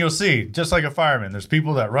 and you'll see, just like a fireman, there's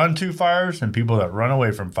people that run to fires and people that run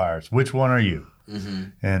away from fires. Which one are you?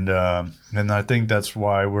 Mm-hmm. And I think that's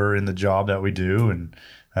why we're in the job that we do. And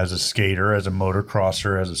as a skater, as a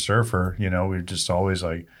motocrosser, as a surfer, you know, we're just always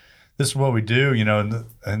like, this is what we do, you know,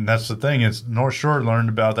 and that's the thing. It's North Shore learned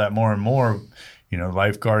about that more and more. You know,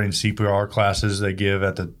 lifeguarding CPR classes they give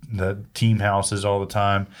at the team houses all the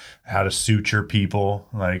time, how to suture people,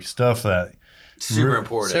 like stuff that Super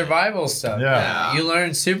important. Survival stuff. Yeah. You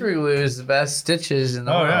learn super glue is the best stitches in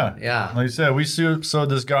the world. Yeah. Like I said, we sewed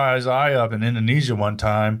this guy's eye up in Indonesia one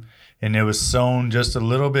time, and it was sewn just a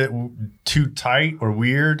little bit too tight or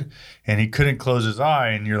weird, and he couldn't close his eye.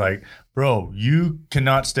 And you're like, bro, you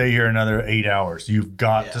cannot stay here another 8 hours. You've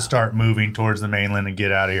got to start moving towards the mainland and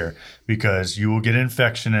get out of here because you will get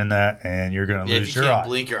infection in that and you're going to lose if you your can't eye.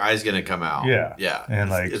 blink, your eye's gonna come out. Yeah.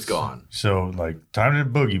 And it's gone. So like time to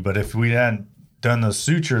boogie. But if we hadn't done the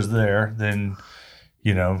sutures there, then,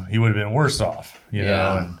 he would have been worse off, you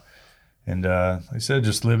know, and like I said,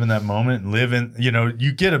 just live in that moment and live in,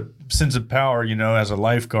 you get a sense of power, as a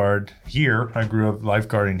lifeguard here. I grew up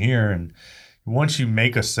lifeguarding here, and once you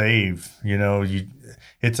make a save,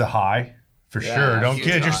 it's a high for sure. Don't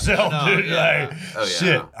kid yourself, dude.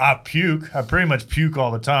 Shit, I puke. I pretty much puke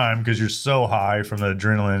all the time because you're so high from the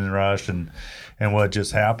adrenaline rush and what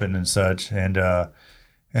just happened and such.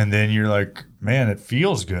 And then you're like, man, it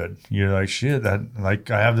feels good. You're like, shit, I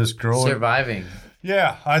have this girl. Surviving.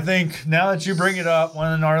 Yeah, I think now that you bring it up,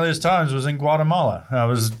 one of the gnarliest times was in Guatemala. I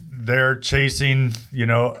was there chasing,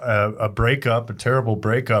 a breakup, a terrible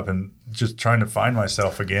breakup, and just trying to find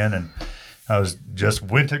myself again. And I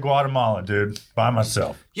went to Guatemala, dude, by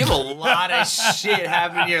myself. You have a lot of shit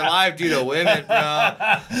happening in your life due to women, bro.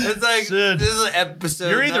 It's like, Sid, this is episode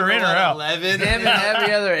you're either in or out. 11. Him and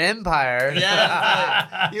every other empire. Yeah,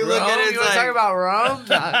 it's like, you look at it, You it's want to like, talk about Rome?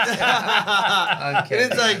 I'm kidding.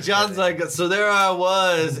 and it's like, John's like, so there I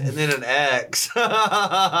was, and then an ex. No,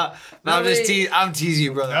 I'm teasing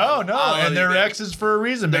you, brother. No, I and love their you, exes for a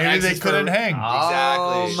reason. Their Maybe they exes couldn't for- hang.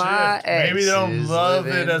 Oh, Exactly. my Maybe they don't exes love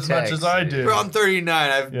live it in as much as I Texas. do. Bro, I'm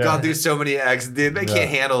 39. I've Yeah. gone through so many exes, dude. They can't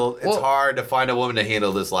handle. It's Well- hard to find a woman to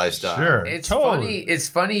handle this lifestyle. Sure. It's totally. funny. It's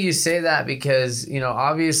funny you say that because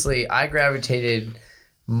obviously I gravitated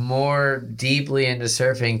more deeply into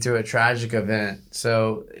surfing through a tragic event.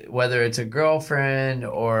 So whether it's a girlfriend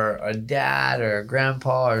or a dad or a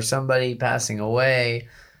grandpa or somebody passing away,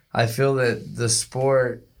 I feel that the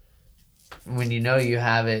sport, when you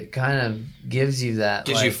have it, kind of gives you that.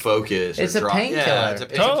 Gives you focus. It's or a painkiller. Yeah, it's a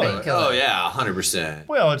It's a painkiller. painkiller. Oh yeah, 100%.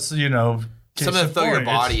 Well, it's, Something to throw your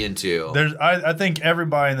body into. I think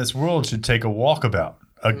everybody in this world should take a walkabout,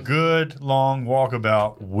 a good long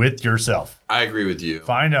walkabout with yourself. I agree with you.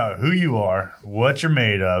 Find out who you are, what you're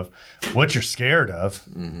made of, what you're scared of,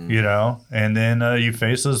 and then you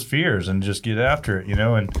face those fears and just get after it,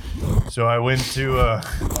 And so I went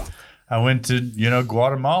to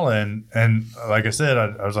Guatemala, and like I said,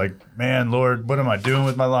 I was like, man, Lord, what am I doing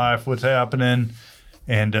with my life? What's happening?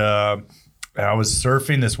 And I was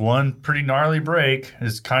surfing this one pretty gnarly break.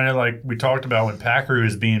 It's kind of like we talked about when Packaroo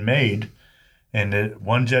was being made. And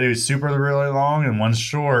one jetty was super really long and one's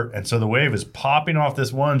short. And so the wave is popping off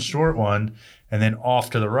this one short one and then off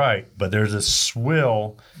to the right. But there's a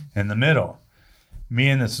swill in the middle. Me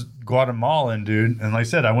and this Guatemalan dude, and like I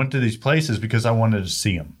said, I went to these places because I wanted to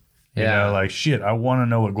see them. Shit, I want to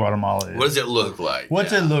know what Guatemala is. What does it look like?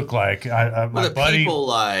 What's it look like? What My are the buddy, people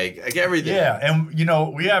like everything. yeah, and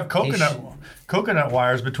we have coconut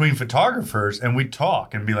wires between photographers, and we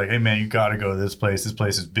talk and be like, "Hey man, you got to go to this place. This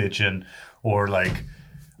place is bitching," or like,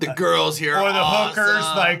 The girls here or are the awesome. hookers.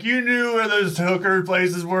 Like you knew where those hooker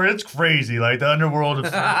places were. It's crazy, like the underworld of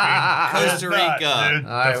surfing. Costa It's nuts, Rica. dude.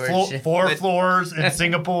 All right, we're 4 floors in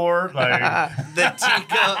Singapore, like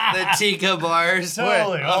the Tika bars.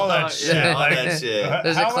 totally all that shit. Yeah, all like, that shit.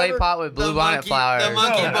 There's a clay however- pot with blue bonnet flowers. The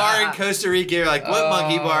monkey No. bar in Costa Rica. You're like, what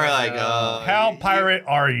monkey bar? Like, no. How pirate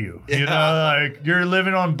are you? You know, like you're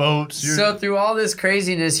living on boats. You're, So through all this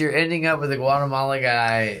craziness, you're ending up with a Guatemala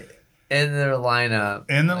guy in their lineup.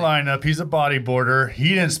 in the lineup, he's a bodyboarder. He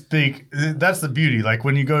didn't speak. That's the beauty. Like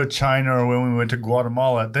when you go to China or when we went to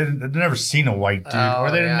Guatemala, they've never seen a white dude Oh,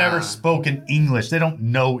 or they've yeah. never spoken English. They don't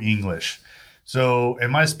know English. So,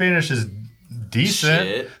 and my Spanish is decent,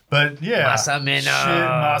 Shit. but yeah, Más o menos. shit,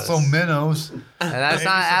 más o menos. And that's Maybe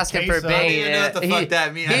not some asking for queso. bait. I don't even know what the fuck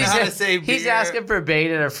that means. I know how to say He's beer. asking for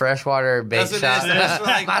bait at a freshwater bait That's what it shop. is. That's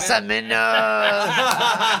like- Más o menos.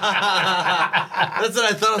 That's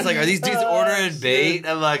what I thought. I was like, are these dudes ordering bait?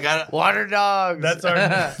 I'm like, I don't. Water dogs. That's our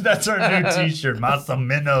new T-shirt, más o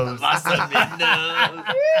menos.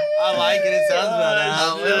 I like it. It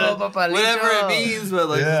sounds little badass. papalito. Whatever it means, but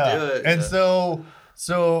let's do it. And so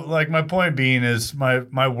like my point being is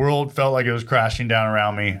my world felt like it was crashing down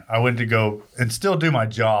around me. I went to go and still do my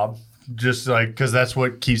job, just like because that's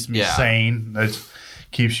what keeps me Yeah. sane. That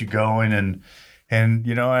keeps you going. And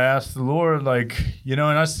I asked the Lord, like, and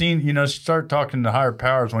I seen, start talking to higher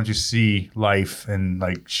powers once you see life and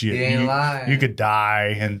like shit. You ain't lying. You could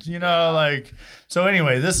die, and like. So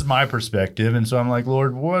anyway, this is my perspective, and so I'm like,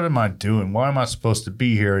 Lord, what am I doing? Why am I supposed to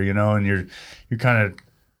be here? And you're kind of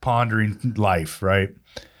pondering life, right?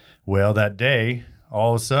 Well, that day,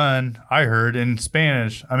 all of a sudden, I heard in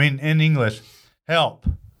English, help.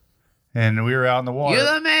 and we were out in the water.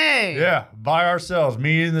 Ayúdame. Yeah, by ourselves.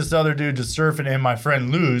 Me and this other dude just surfing, and my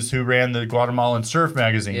friend Luz, who ran the Guatemalan Surf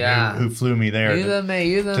Magazine, Yeah. who flew me there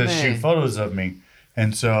to shoot photos of me.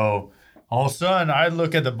 And so all of a sudden, I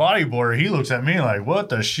look at the bodyboarder. He looks at me like, what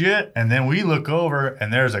the shit? And then we look over,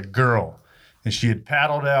 and there's a girl. And she had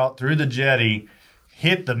paddled out through the jetty,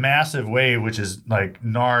 hit the massive wave, which is like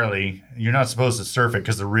gnarly. You're not supposed to surf it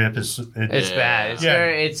because the rip is... It's bad. It's Yeah.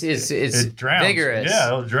 very, it's it drowns. vigorous. Yeah,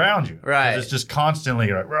 it'll drown you. Right. It's just constantly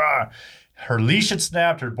like, rah. Her leash had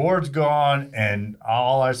snapped, her board's gone, and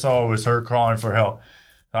all I saw was her crawling for help.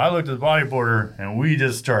 So I looked at the bodyboarder, and we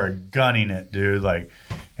just started gunning it, dude. Like,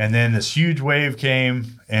 and then this huge wave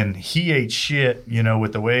came, and he ate shit,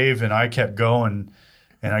 with the wave, and I kept going,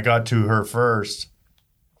 and I got to her first.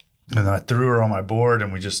 And I threw her on my board,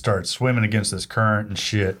 and we just started swimming against this current and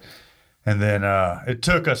shit. And then it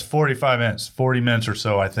took us 40 minutes or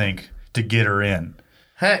so, I think, to get her in.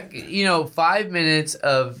 Heck, 5 minutes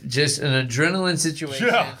of just an adrenaline situation.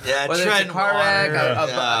 Yeah, whether it's a treading car wreck,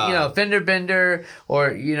 water. a fender bender,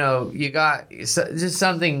 or you got just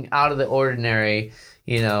something out of the ordinary.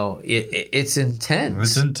 It's intense.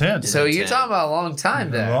 It's intense. So you're talking about a long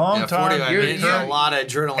time there. Long time. 45 minutes, a lot of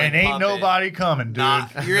adrenaline And ain't pumping. nobody coming, dude. Nah,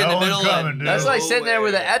 you're in no the one middle of coming, it. dude. That's like No sitting there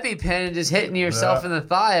with an way. EpiPen and just hitting yourself in the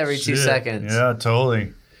thigh every 2 Shit. seconds. Yeah,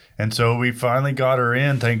 totally. And so we finally got her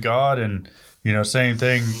in, thank God. And, same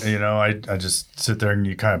thing, I just sit there and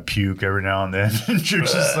you kind of puke every now and then. And you're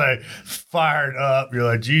just like fired up. You're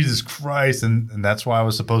like, Jesus Christ. And that's why I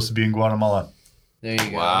was supposed to be in Guatemala. There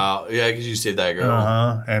you go. Wow. Yeah, because you saved that girl.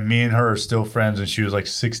 Uh-huh. And me and her are still friends. And she was like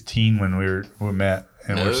 16 when we met.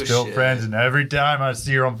 And No we're still shit. friends. And every time I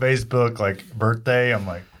see her on Facebook, like birthday, I'm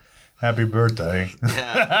like, happy birthday.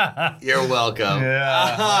 Yeah. You're welcome.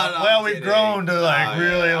 Yeah. No, Well, I'm we've kidding. grown to like Oh,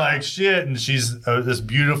 really yeah. like shit, and she's this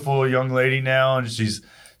beautiful young lady now, and she's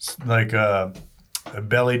like a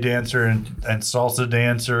belly dancer and salsa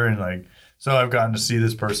dancer, and like so I've gotten to see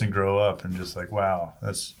this person grow up, and just like wow,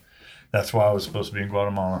 that's why I was supposed to be in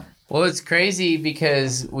Guatemala. Well, it's crazy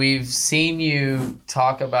because we've seen you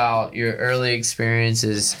talk about your early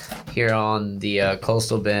experiences here on the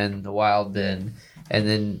Coastal Bend, the Wild Bend, and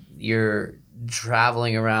then you're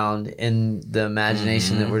traveling around in the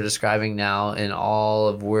imagination that we're describing now and all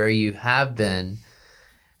of where you have been.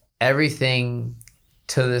 Everything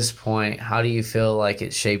to this point, how do you feel like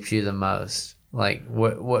it shaped you the most? Like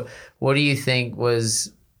what do you think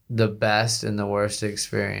was the best and the worst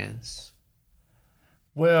experience?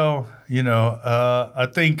 Well, I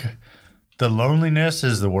think the loneliness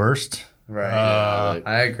is the worst. Right.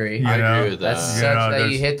 I agree. I know, agree with that. That's You such know, that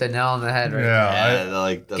there's- you hit the nail on the head right Yeah, Yeah,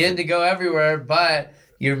 like there. Getting to go everywhere, but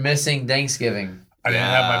you're missing Thanksgiving. I didn't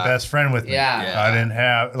have my best friend with me. Yeah. I didn't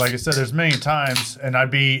have, like I said, there's many times, and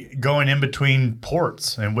I'd be going in between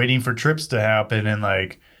ports and waiting for trips to happen, and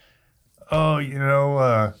like,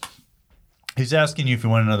 he's asking you if you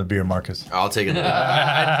want another beer, Marcus. I'll take it.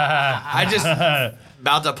 I just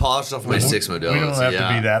about to polish off my six Modelo's. We don't have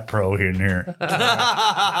to be that pro in here.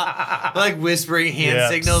 like whispering hand Yeah.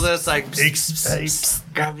 signals. That's like, Hey,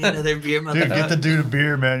 grab me another beer, dude, get motherfucker. the dude a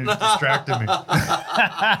beer, man. You're distracting me.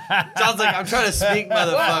 Sounds like I'm trying to speak,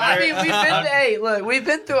 motherfucker. Well, I mean, we've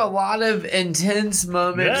been through a lot of intense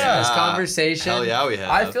moments in this Yeah. conversation. Hell yeah, we have.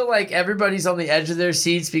 I feel like everybody's on the edge of their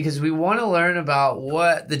seats because we want to learn about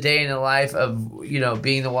what the day in the life of,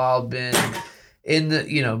 being the Wild Bend in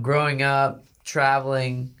the, growing up,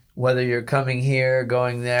 traveling, whether you're coming here,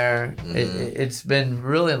 going there. It's been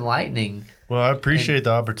really enlightening. Well, I appreciate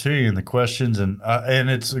the opportunity and the questions, and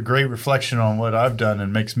it's a great reflection on what I've done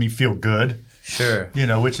and makes me feel good, Sure.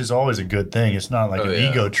 which is always a good thing. It's not like Oh, an yeah.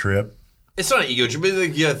 ego trip. It's not an ego trip, but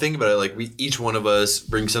like, you gotta think about it. Like each one of us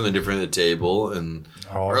brings something different to the table, and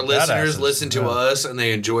our that listeners happens. listen to Yeah. us and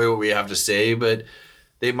they enjoy what we have to say, but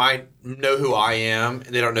they might know who I am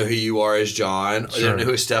and they don't know who you are as John, or they don't know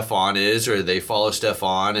who Stefan is, or they follow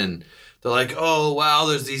Stefan and they're like, oh wow,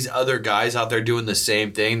 there's these other guys out there doing the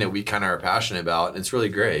same thing that we kind of are passionate about, and it's really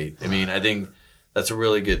great. I mean, I think that's a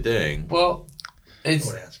really good thing. Well,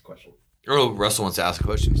 it's Ask a question. Oh, Russell wants to ask a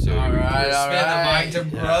question. So all right.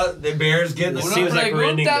 the Bears getting It seems like we're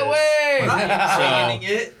ending that this. way.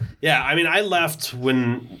 it. Yeah, I mean, I left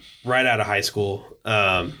right out of high school,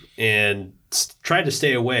 and tried to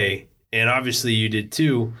stay away, and obviously you did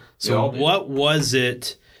too. We all So did. what was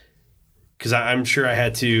it? Because I'm sure I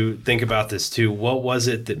had to think about this too. What was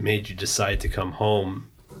it that made you decide to come home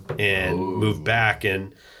and move back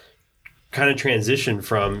and kind of transition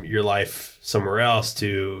from your life somewhere else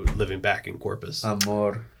to living back in Corpus?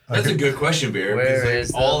 Amor. That's a good question, Bear. Where Because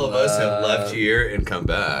is all the of us have love? left here and come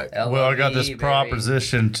back. Well, I got this LOV, baby.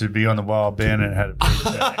 proposition to be on the Wild Bandit and had a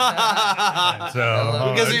paycheck.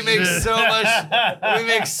 So Because we make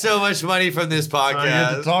so much money from this I get to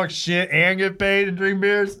podcast. talk shit and get paid and drink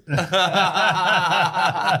beers.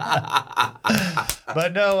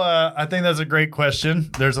 But no, I think that's a great question.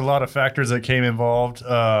 There's a lot of factors that came involved.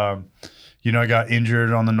 I got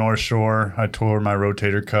injured on the North Shore. I tore my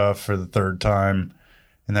rotator cuff for the third time,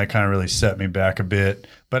 and that kind of really set me back a bit.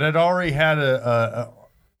 But I'd already had I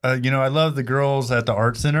love the girls at the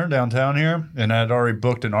art center downtown here, and I'd already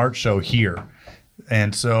booked an art show here.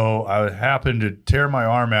 And so I happened to tear my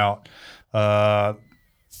arm out. A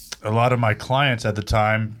lot of my clients at the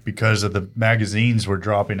time, because of the magazines were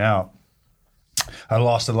dropping out, I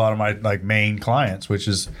lost a lot of my main clients, which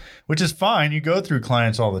is fine. You go through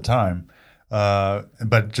clients all the time,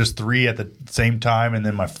 but just 3 at the same time, and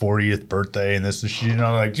then my 40th birthday, and this is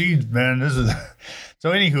geez, man, this is.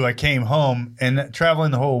 So anywho, I came home, and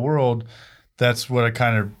traveling the whole world, that's what I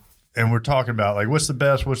kind of, and we're talking about what's the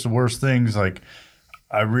best, what's the worst things.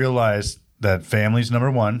 I realized that family's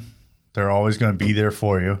number one. They're always going to be there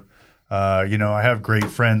for you. I have great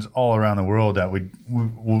friends all around the world that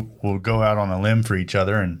we'll go out on a limb for each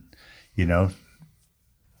other and,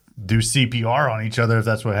 do CPR on each other if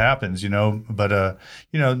that's what happens, But,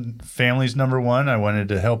 family's number one. I wanted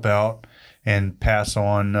to help out and pass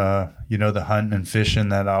on, the hunting and fishing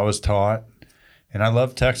that I was taught. And I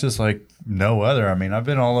love Texas like no other. I mean, I've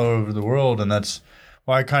been all over the world, and that's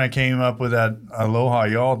why I kind of came up with that Aloha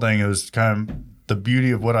Y'all thing. It was kind of the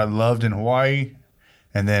beauty of what I loved in Hawaii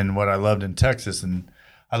and then what I loved in Texas. And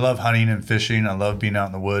I love hunting and fishing. I love being out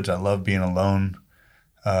in the woods. I love being alone.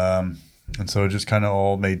 And so it just kind of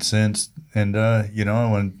all made sense. And, I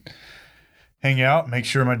want to hang out, make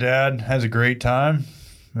sure my dad has a great time,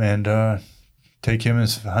 and take him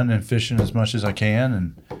as hunting and fishing as much as I can.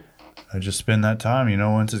 And I just spend that time,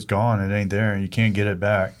 once it's gone, it ain't there. You can't get it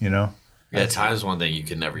back, Yeah, time's one thing you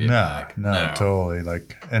can never get back. No, totally.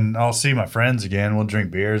 And I'll see my friends again. We'll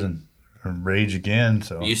drink beers and rage again.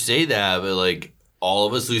 So You say that, but all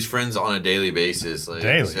of us lose friends on a daily basis.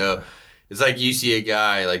 Daily. So it's like you see a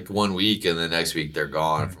guy 1 week, and the next week they're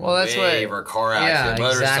gone from Well, that's a wave or car accident,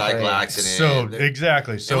 motorcycle accident. So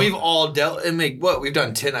exactly. So and we've all dealt and we've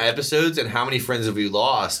done 10 episodes, and how many friends have we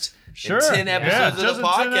lost? Sure. In 10 episodes of just the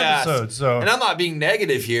in 10 podcast. episodes, so. And I'm not being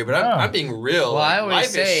negative here, but I'm being real. Well, I always Life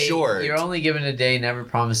say is short. you're only given a day, never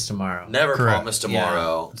promise tomorrow. Never Correct. promise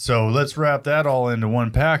tomorrow. So let's wrap that all into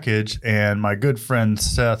one package. And my good friend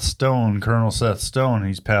Seth Stone, Colonel Seth Stone,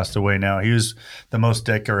 he's passed away now. He was the most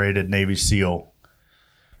decorated Navy SEAL,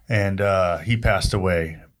 and he passed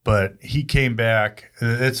away. But he came back.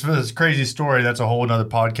 It's a crazy story. That's a whole nother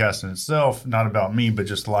podcast in itself. Not about me, but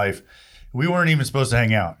just life. We weren't even supposed to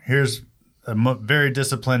hang out. Here's a very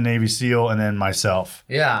disciplined Navy SEAL, and then myself.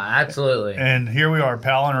 Yeah, absolutely. And here we are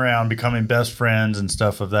palling around, becoming best friends and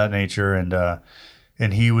stuff of that nature.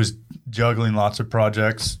 And he was juggling lots of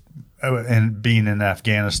projects and being in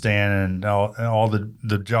Afghanistan and all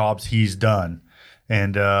the jobs he's done.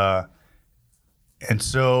 And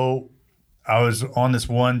so I was on this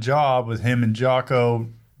one job with him and Jocko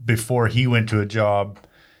before he went to a job,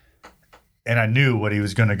 and I knew what he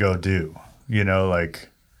was going to go do. It's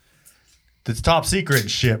top secret and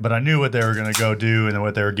shit, but I knew what they were going to go do and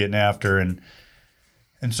what they were getting after. And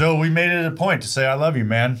so we made it a point to say, I love you,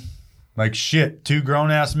 man. Shit, 2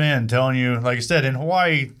 grown-ass men telling you, like I said, in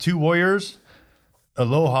Hawaii, 2 warriors,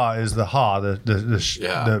 aloha is the ha,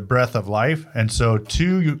 the breath of life. And so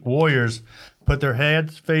 2 warriors put their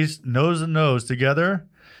heads, face, nose and nose together,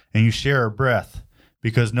 and you share a breath,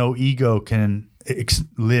 because no ego can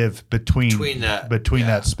live between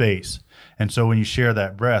that space. And so when you share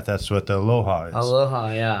that breath, that's what the aloha is.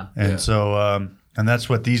 Aloha, yeah. And so, and that's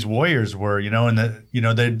what these warriors were, and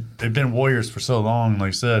they've been warriors for so long, like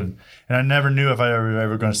I said. And I never knew if I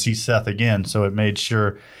ever going to see Seth again. So it made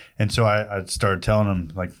sure. And so I started telling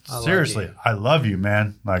him, seriously, I love you,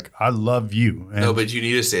 man. I love you. And No, but you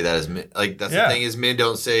need to say that as men. That's the thing is, men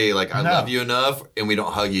don't say I love you enough, and we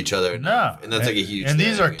don't hug each other enough. No. And that's a huge And thing.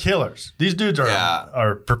 these are killers. These dudes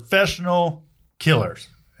are professional killers.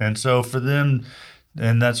 And so for them,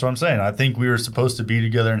 and that's what I'm saying, I think we were supposed to be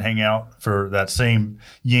together and hang out for that same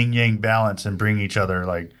yin yang balance and bring each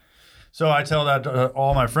other so I tell that to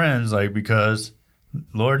all my friends, because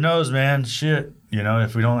Lord knows, man, shit,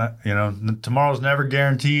 if we don't, tomorrow's never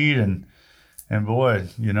guaranteed. And boy,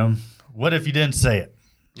 what if you didn't say it?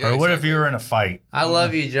 Yeah, or what if exactly. you were in a fight? I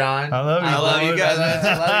love you, John. I love you. I love you guys.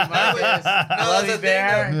 I love you, Marcus. I love you,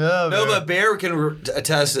 Bear. Yeah, No, man. but Bear can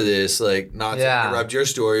attest to this. Like, not to Yeah. interrupt your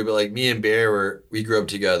story, but like me and Bear we grew up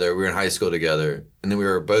together. We were in high school together, and then we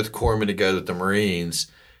were both corpsmen together with the Marines.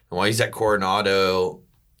 And while he's at Coronado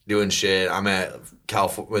doing shit, I'm at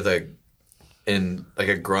California in like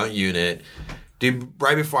a grunt unit. Dude,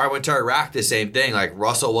 right before I went to Iraq, the same thing. Like,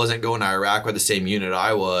 Russell wasn't going to Iraq with the same unit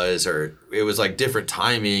I was, or it was like different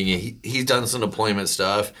timing. And he's done some deployment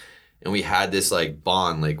stuff, and we had this like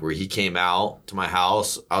bond, like where he came out to my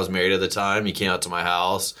house. I was married at the time. He came out to my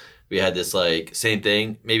house. We had this like same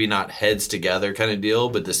thing, maybe not heads together kind of deal,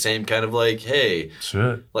 but the same kind of like, hey,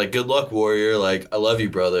 Shit. like, good luck, warrior. Like, I love you,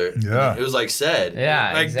 brother. Yeah. It was like said.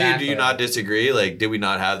 Yeah, Like, exactly. dude, do you not disagree? Like, did we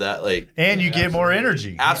not have that? Like, And you get more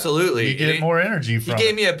energy. absolutely. You get more energy from He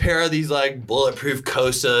gave it. me a pair of these like bulletproof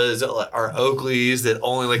Costas or Oakleys that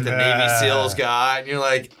only like the Navy Yeah. SEALs got. And you're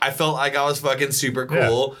like, I felt like I was fucking super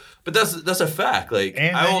cool. But that's a fact. Like,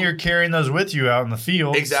 And I then won't- you're carrying those with you out in the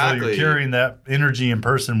field. So Exactly. you're carrying that energy in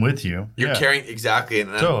person with you. You're Yeah. carrying exactly,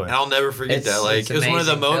 and Totally. I'll never forget It's- that. Like, it's it was one of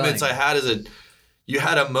the amazing moments feeling. I had you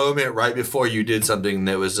had a moment right before you did something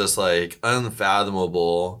that was just like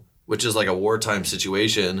unfathomable, which is like a wartime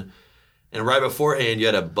situation, and right beforehand you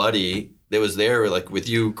had a buddy that was there like with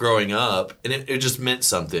you growing up, and it just meant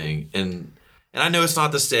something. And I know it's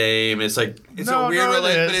not the same. It's like it's No, a weird no, it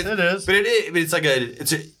relation, is. but it's like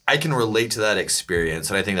I can relate to that experience,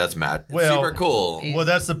 and I think that's mad. It's Well, super cool. Well,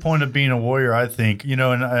 that's the point of being a warrior, I think. You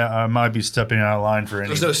know, and I might be stepping out of line for any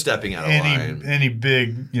There's no stepping out of line. any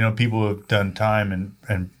big, people who have done time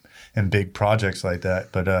and big projects like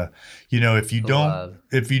that. But if you Love.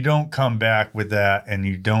 don't come back with that and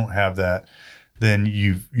you don't have that, then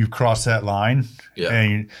you've crossed that line. Yeah.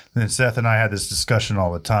 And then Seth and I had this discussion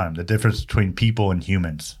all the time: the difference between people and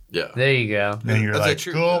humans. Yeah. There you go. And you're That's like, the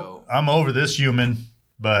truth, cool, though. I'm over this human,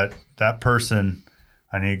 but that person,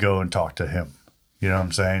 I need to go and talk to him. You know what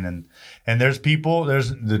I'm saying? And there's people,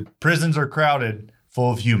 the prisons are crowded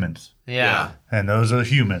full of humans, Yeah. and those are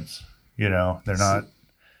humans. They're not.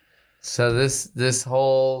 So this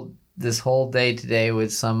whole day today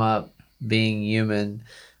would sum up being human,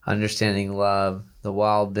 understanding love. The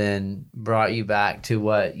Wild Bin brought you back to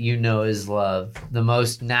what you know is love, the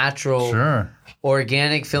most natural, Sure.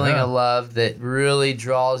 organic feeling Yeah. of love that really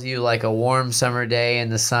draws you like a warm summer day in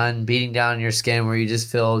the sun beating down your skin, where you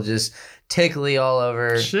just feel just tickly all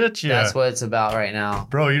over. Shit, yeah. That's what it's about right now.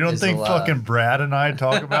 Bro, you don't It's think the love. fucking Brad and I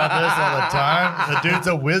talk about this all the time? The dude's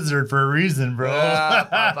a wizard for a reason, bro. Yeah,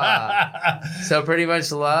 Papa. So pretty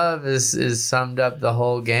much love is summed up the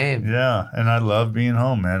whole game. Yeah, and I love being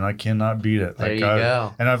home, man. I cannot beat it. There you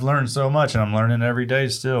go. And I've learned so much, and I'm learning every day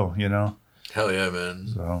still, Hell yeah, man.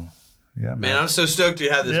 So, yeah, Man, I'm so stoked to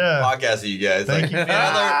have this Yeah. podcast with you guys. Thank you. Man, I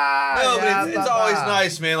learned- no, but Yeah, it's Papa. always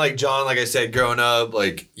nice, man. Like, John, like I said, growing up,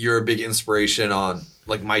 like, you're a big inspiration on,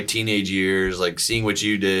 like, my teenage years, like, seeing what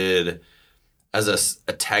you did as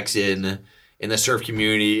a Texan in the surf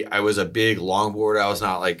community. I was a big longboarder. I was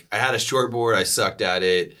not, like, I had a shortboard. I sucked at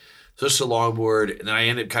it. Switched to longboard, and then I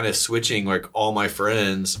ended up kind of switching, like, all my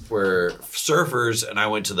friends were surfers, and I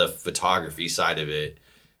went to the photography side of it.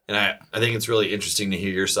 And I think it's really interesting to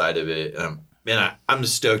hear your side of it. Man, I'm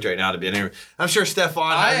just stoked right now to be in here. I'm sure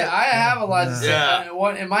Stefan. I have a lot to say. Yeah.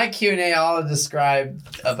 In my Q&A, I'll describe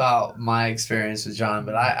about my experience with John,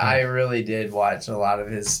 but I really did watch a lot of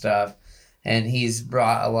his stuff, and he's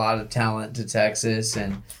brought a lot of talent to Texas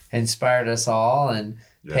and inspired us all and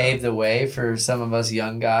paved the way for some of us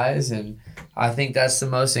young guys. And I think that's the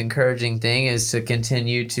most encouraging thing, is to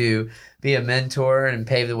continue to be a mentor and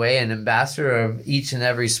pave the way, an ambassador of each and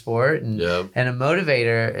every sport, and Yep. and a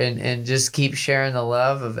motivator, and just keep sharing the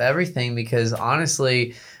love of everything, because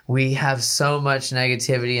honestly, we have so much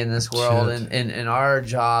negativity in this world, Shit. and our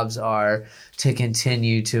jobs are to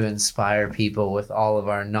continue to inspire people with all of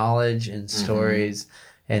our knowledge and stories,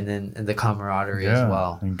 and then the camaraderie as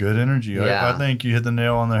well. And good energy. Yeah. I think you hit the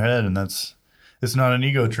nail on the head, and it's not an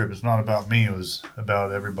ego trip. It's not about me. It was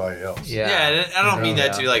about everybody else. Yeah. Yeah, and I don't mean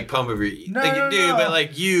that Yeah. to like pump over No, like no, dude, no. but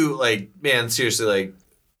like you, like, man, seriously, like,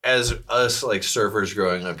 as us like surfers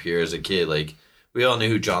growing up here as a kid, like, we all knew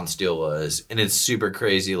who John Steele was, and it's super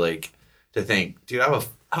crazy, like, to think, dude, I have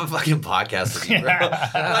a fucking podcast with you, bro. Like,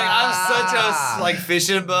 I'm such a like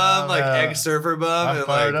fishing bum, like ex-surfer bum, I'm and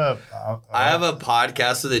fired like up. I have a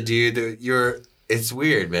podcast with a dude that it's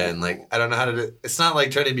weird, man. Like, I don't know how to do. It's not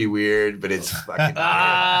like trying to be weird, but it's fucking.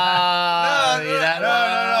 Ah, No, see that?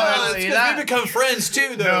 no, See it's because that? we become friends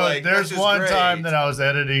too, though. No, like, there's that's just one great. time that I was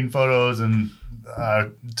editing photos and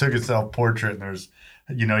took a self portrait, and there's,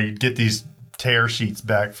 you'd get these tear sheets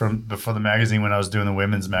back from before the magazine when I was doing the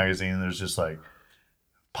women's magazine. And there's just like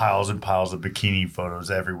piles and piles of bikini photos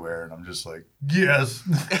everywhere. And I'm just like, yes.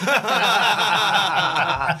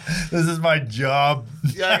 This is my job.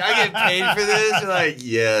 You're like, I get paid for this. You're like,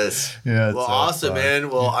 yes. Yeah. It's Well, so awesome, fun. man.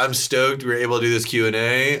 Well, I'm stoked we were able to do this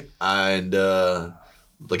Q&A, and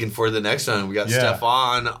looking forward to the next one. We got Yeah.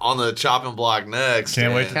 Stefan on the chopping block next.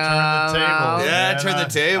 Can't wait to turn the Come table. out. Yeah, man. turn the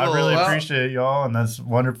table. I really Well- appreciate y'all, and that's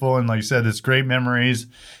wonderful. And like you said, it's great memories.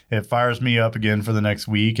 It fires me up again for the next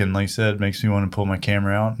week, and like you said, it makes me want to pull my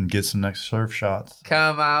camera out and get some next surf shots.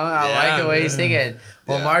 Come on. I Yeah, like the way man. you sing it.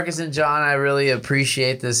 Well, Yeah. Marcus and John, I really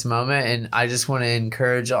appreciate this moment. And I just want to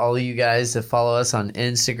encourage all of you guys to follow us on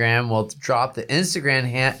Instagram. We'll drop the Instagram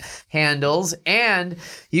handles. And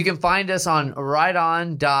you can find us on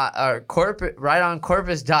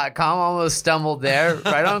rightoncorpus.com. Almost stumbled there.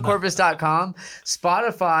 Rightoncorpus.com,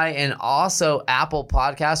 Spotify, and also Apple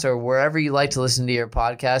Podcasts, or wherever you like to listen to your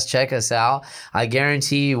podcast. Check us out. I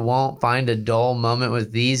guarantee you won't find a dull moment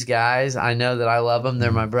with these guys. I know that I love them.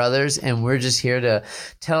 They're my brothers, and we're just here to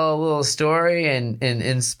tell a little story and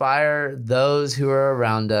inspire those who are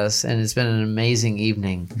around us. And it's been an amazing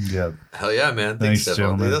evening. Yeah. Hell yeah, man. Thanks,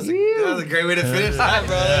 Stefan. gentlemen. That was a great way to finish that,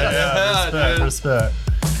 brother. Respect. dude. Respect.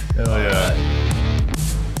 Hell yeah.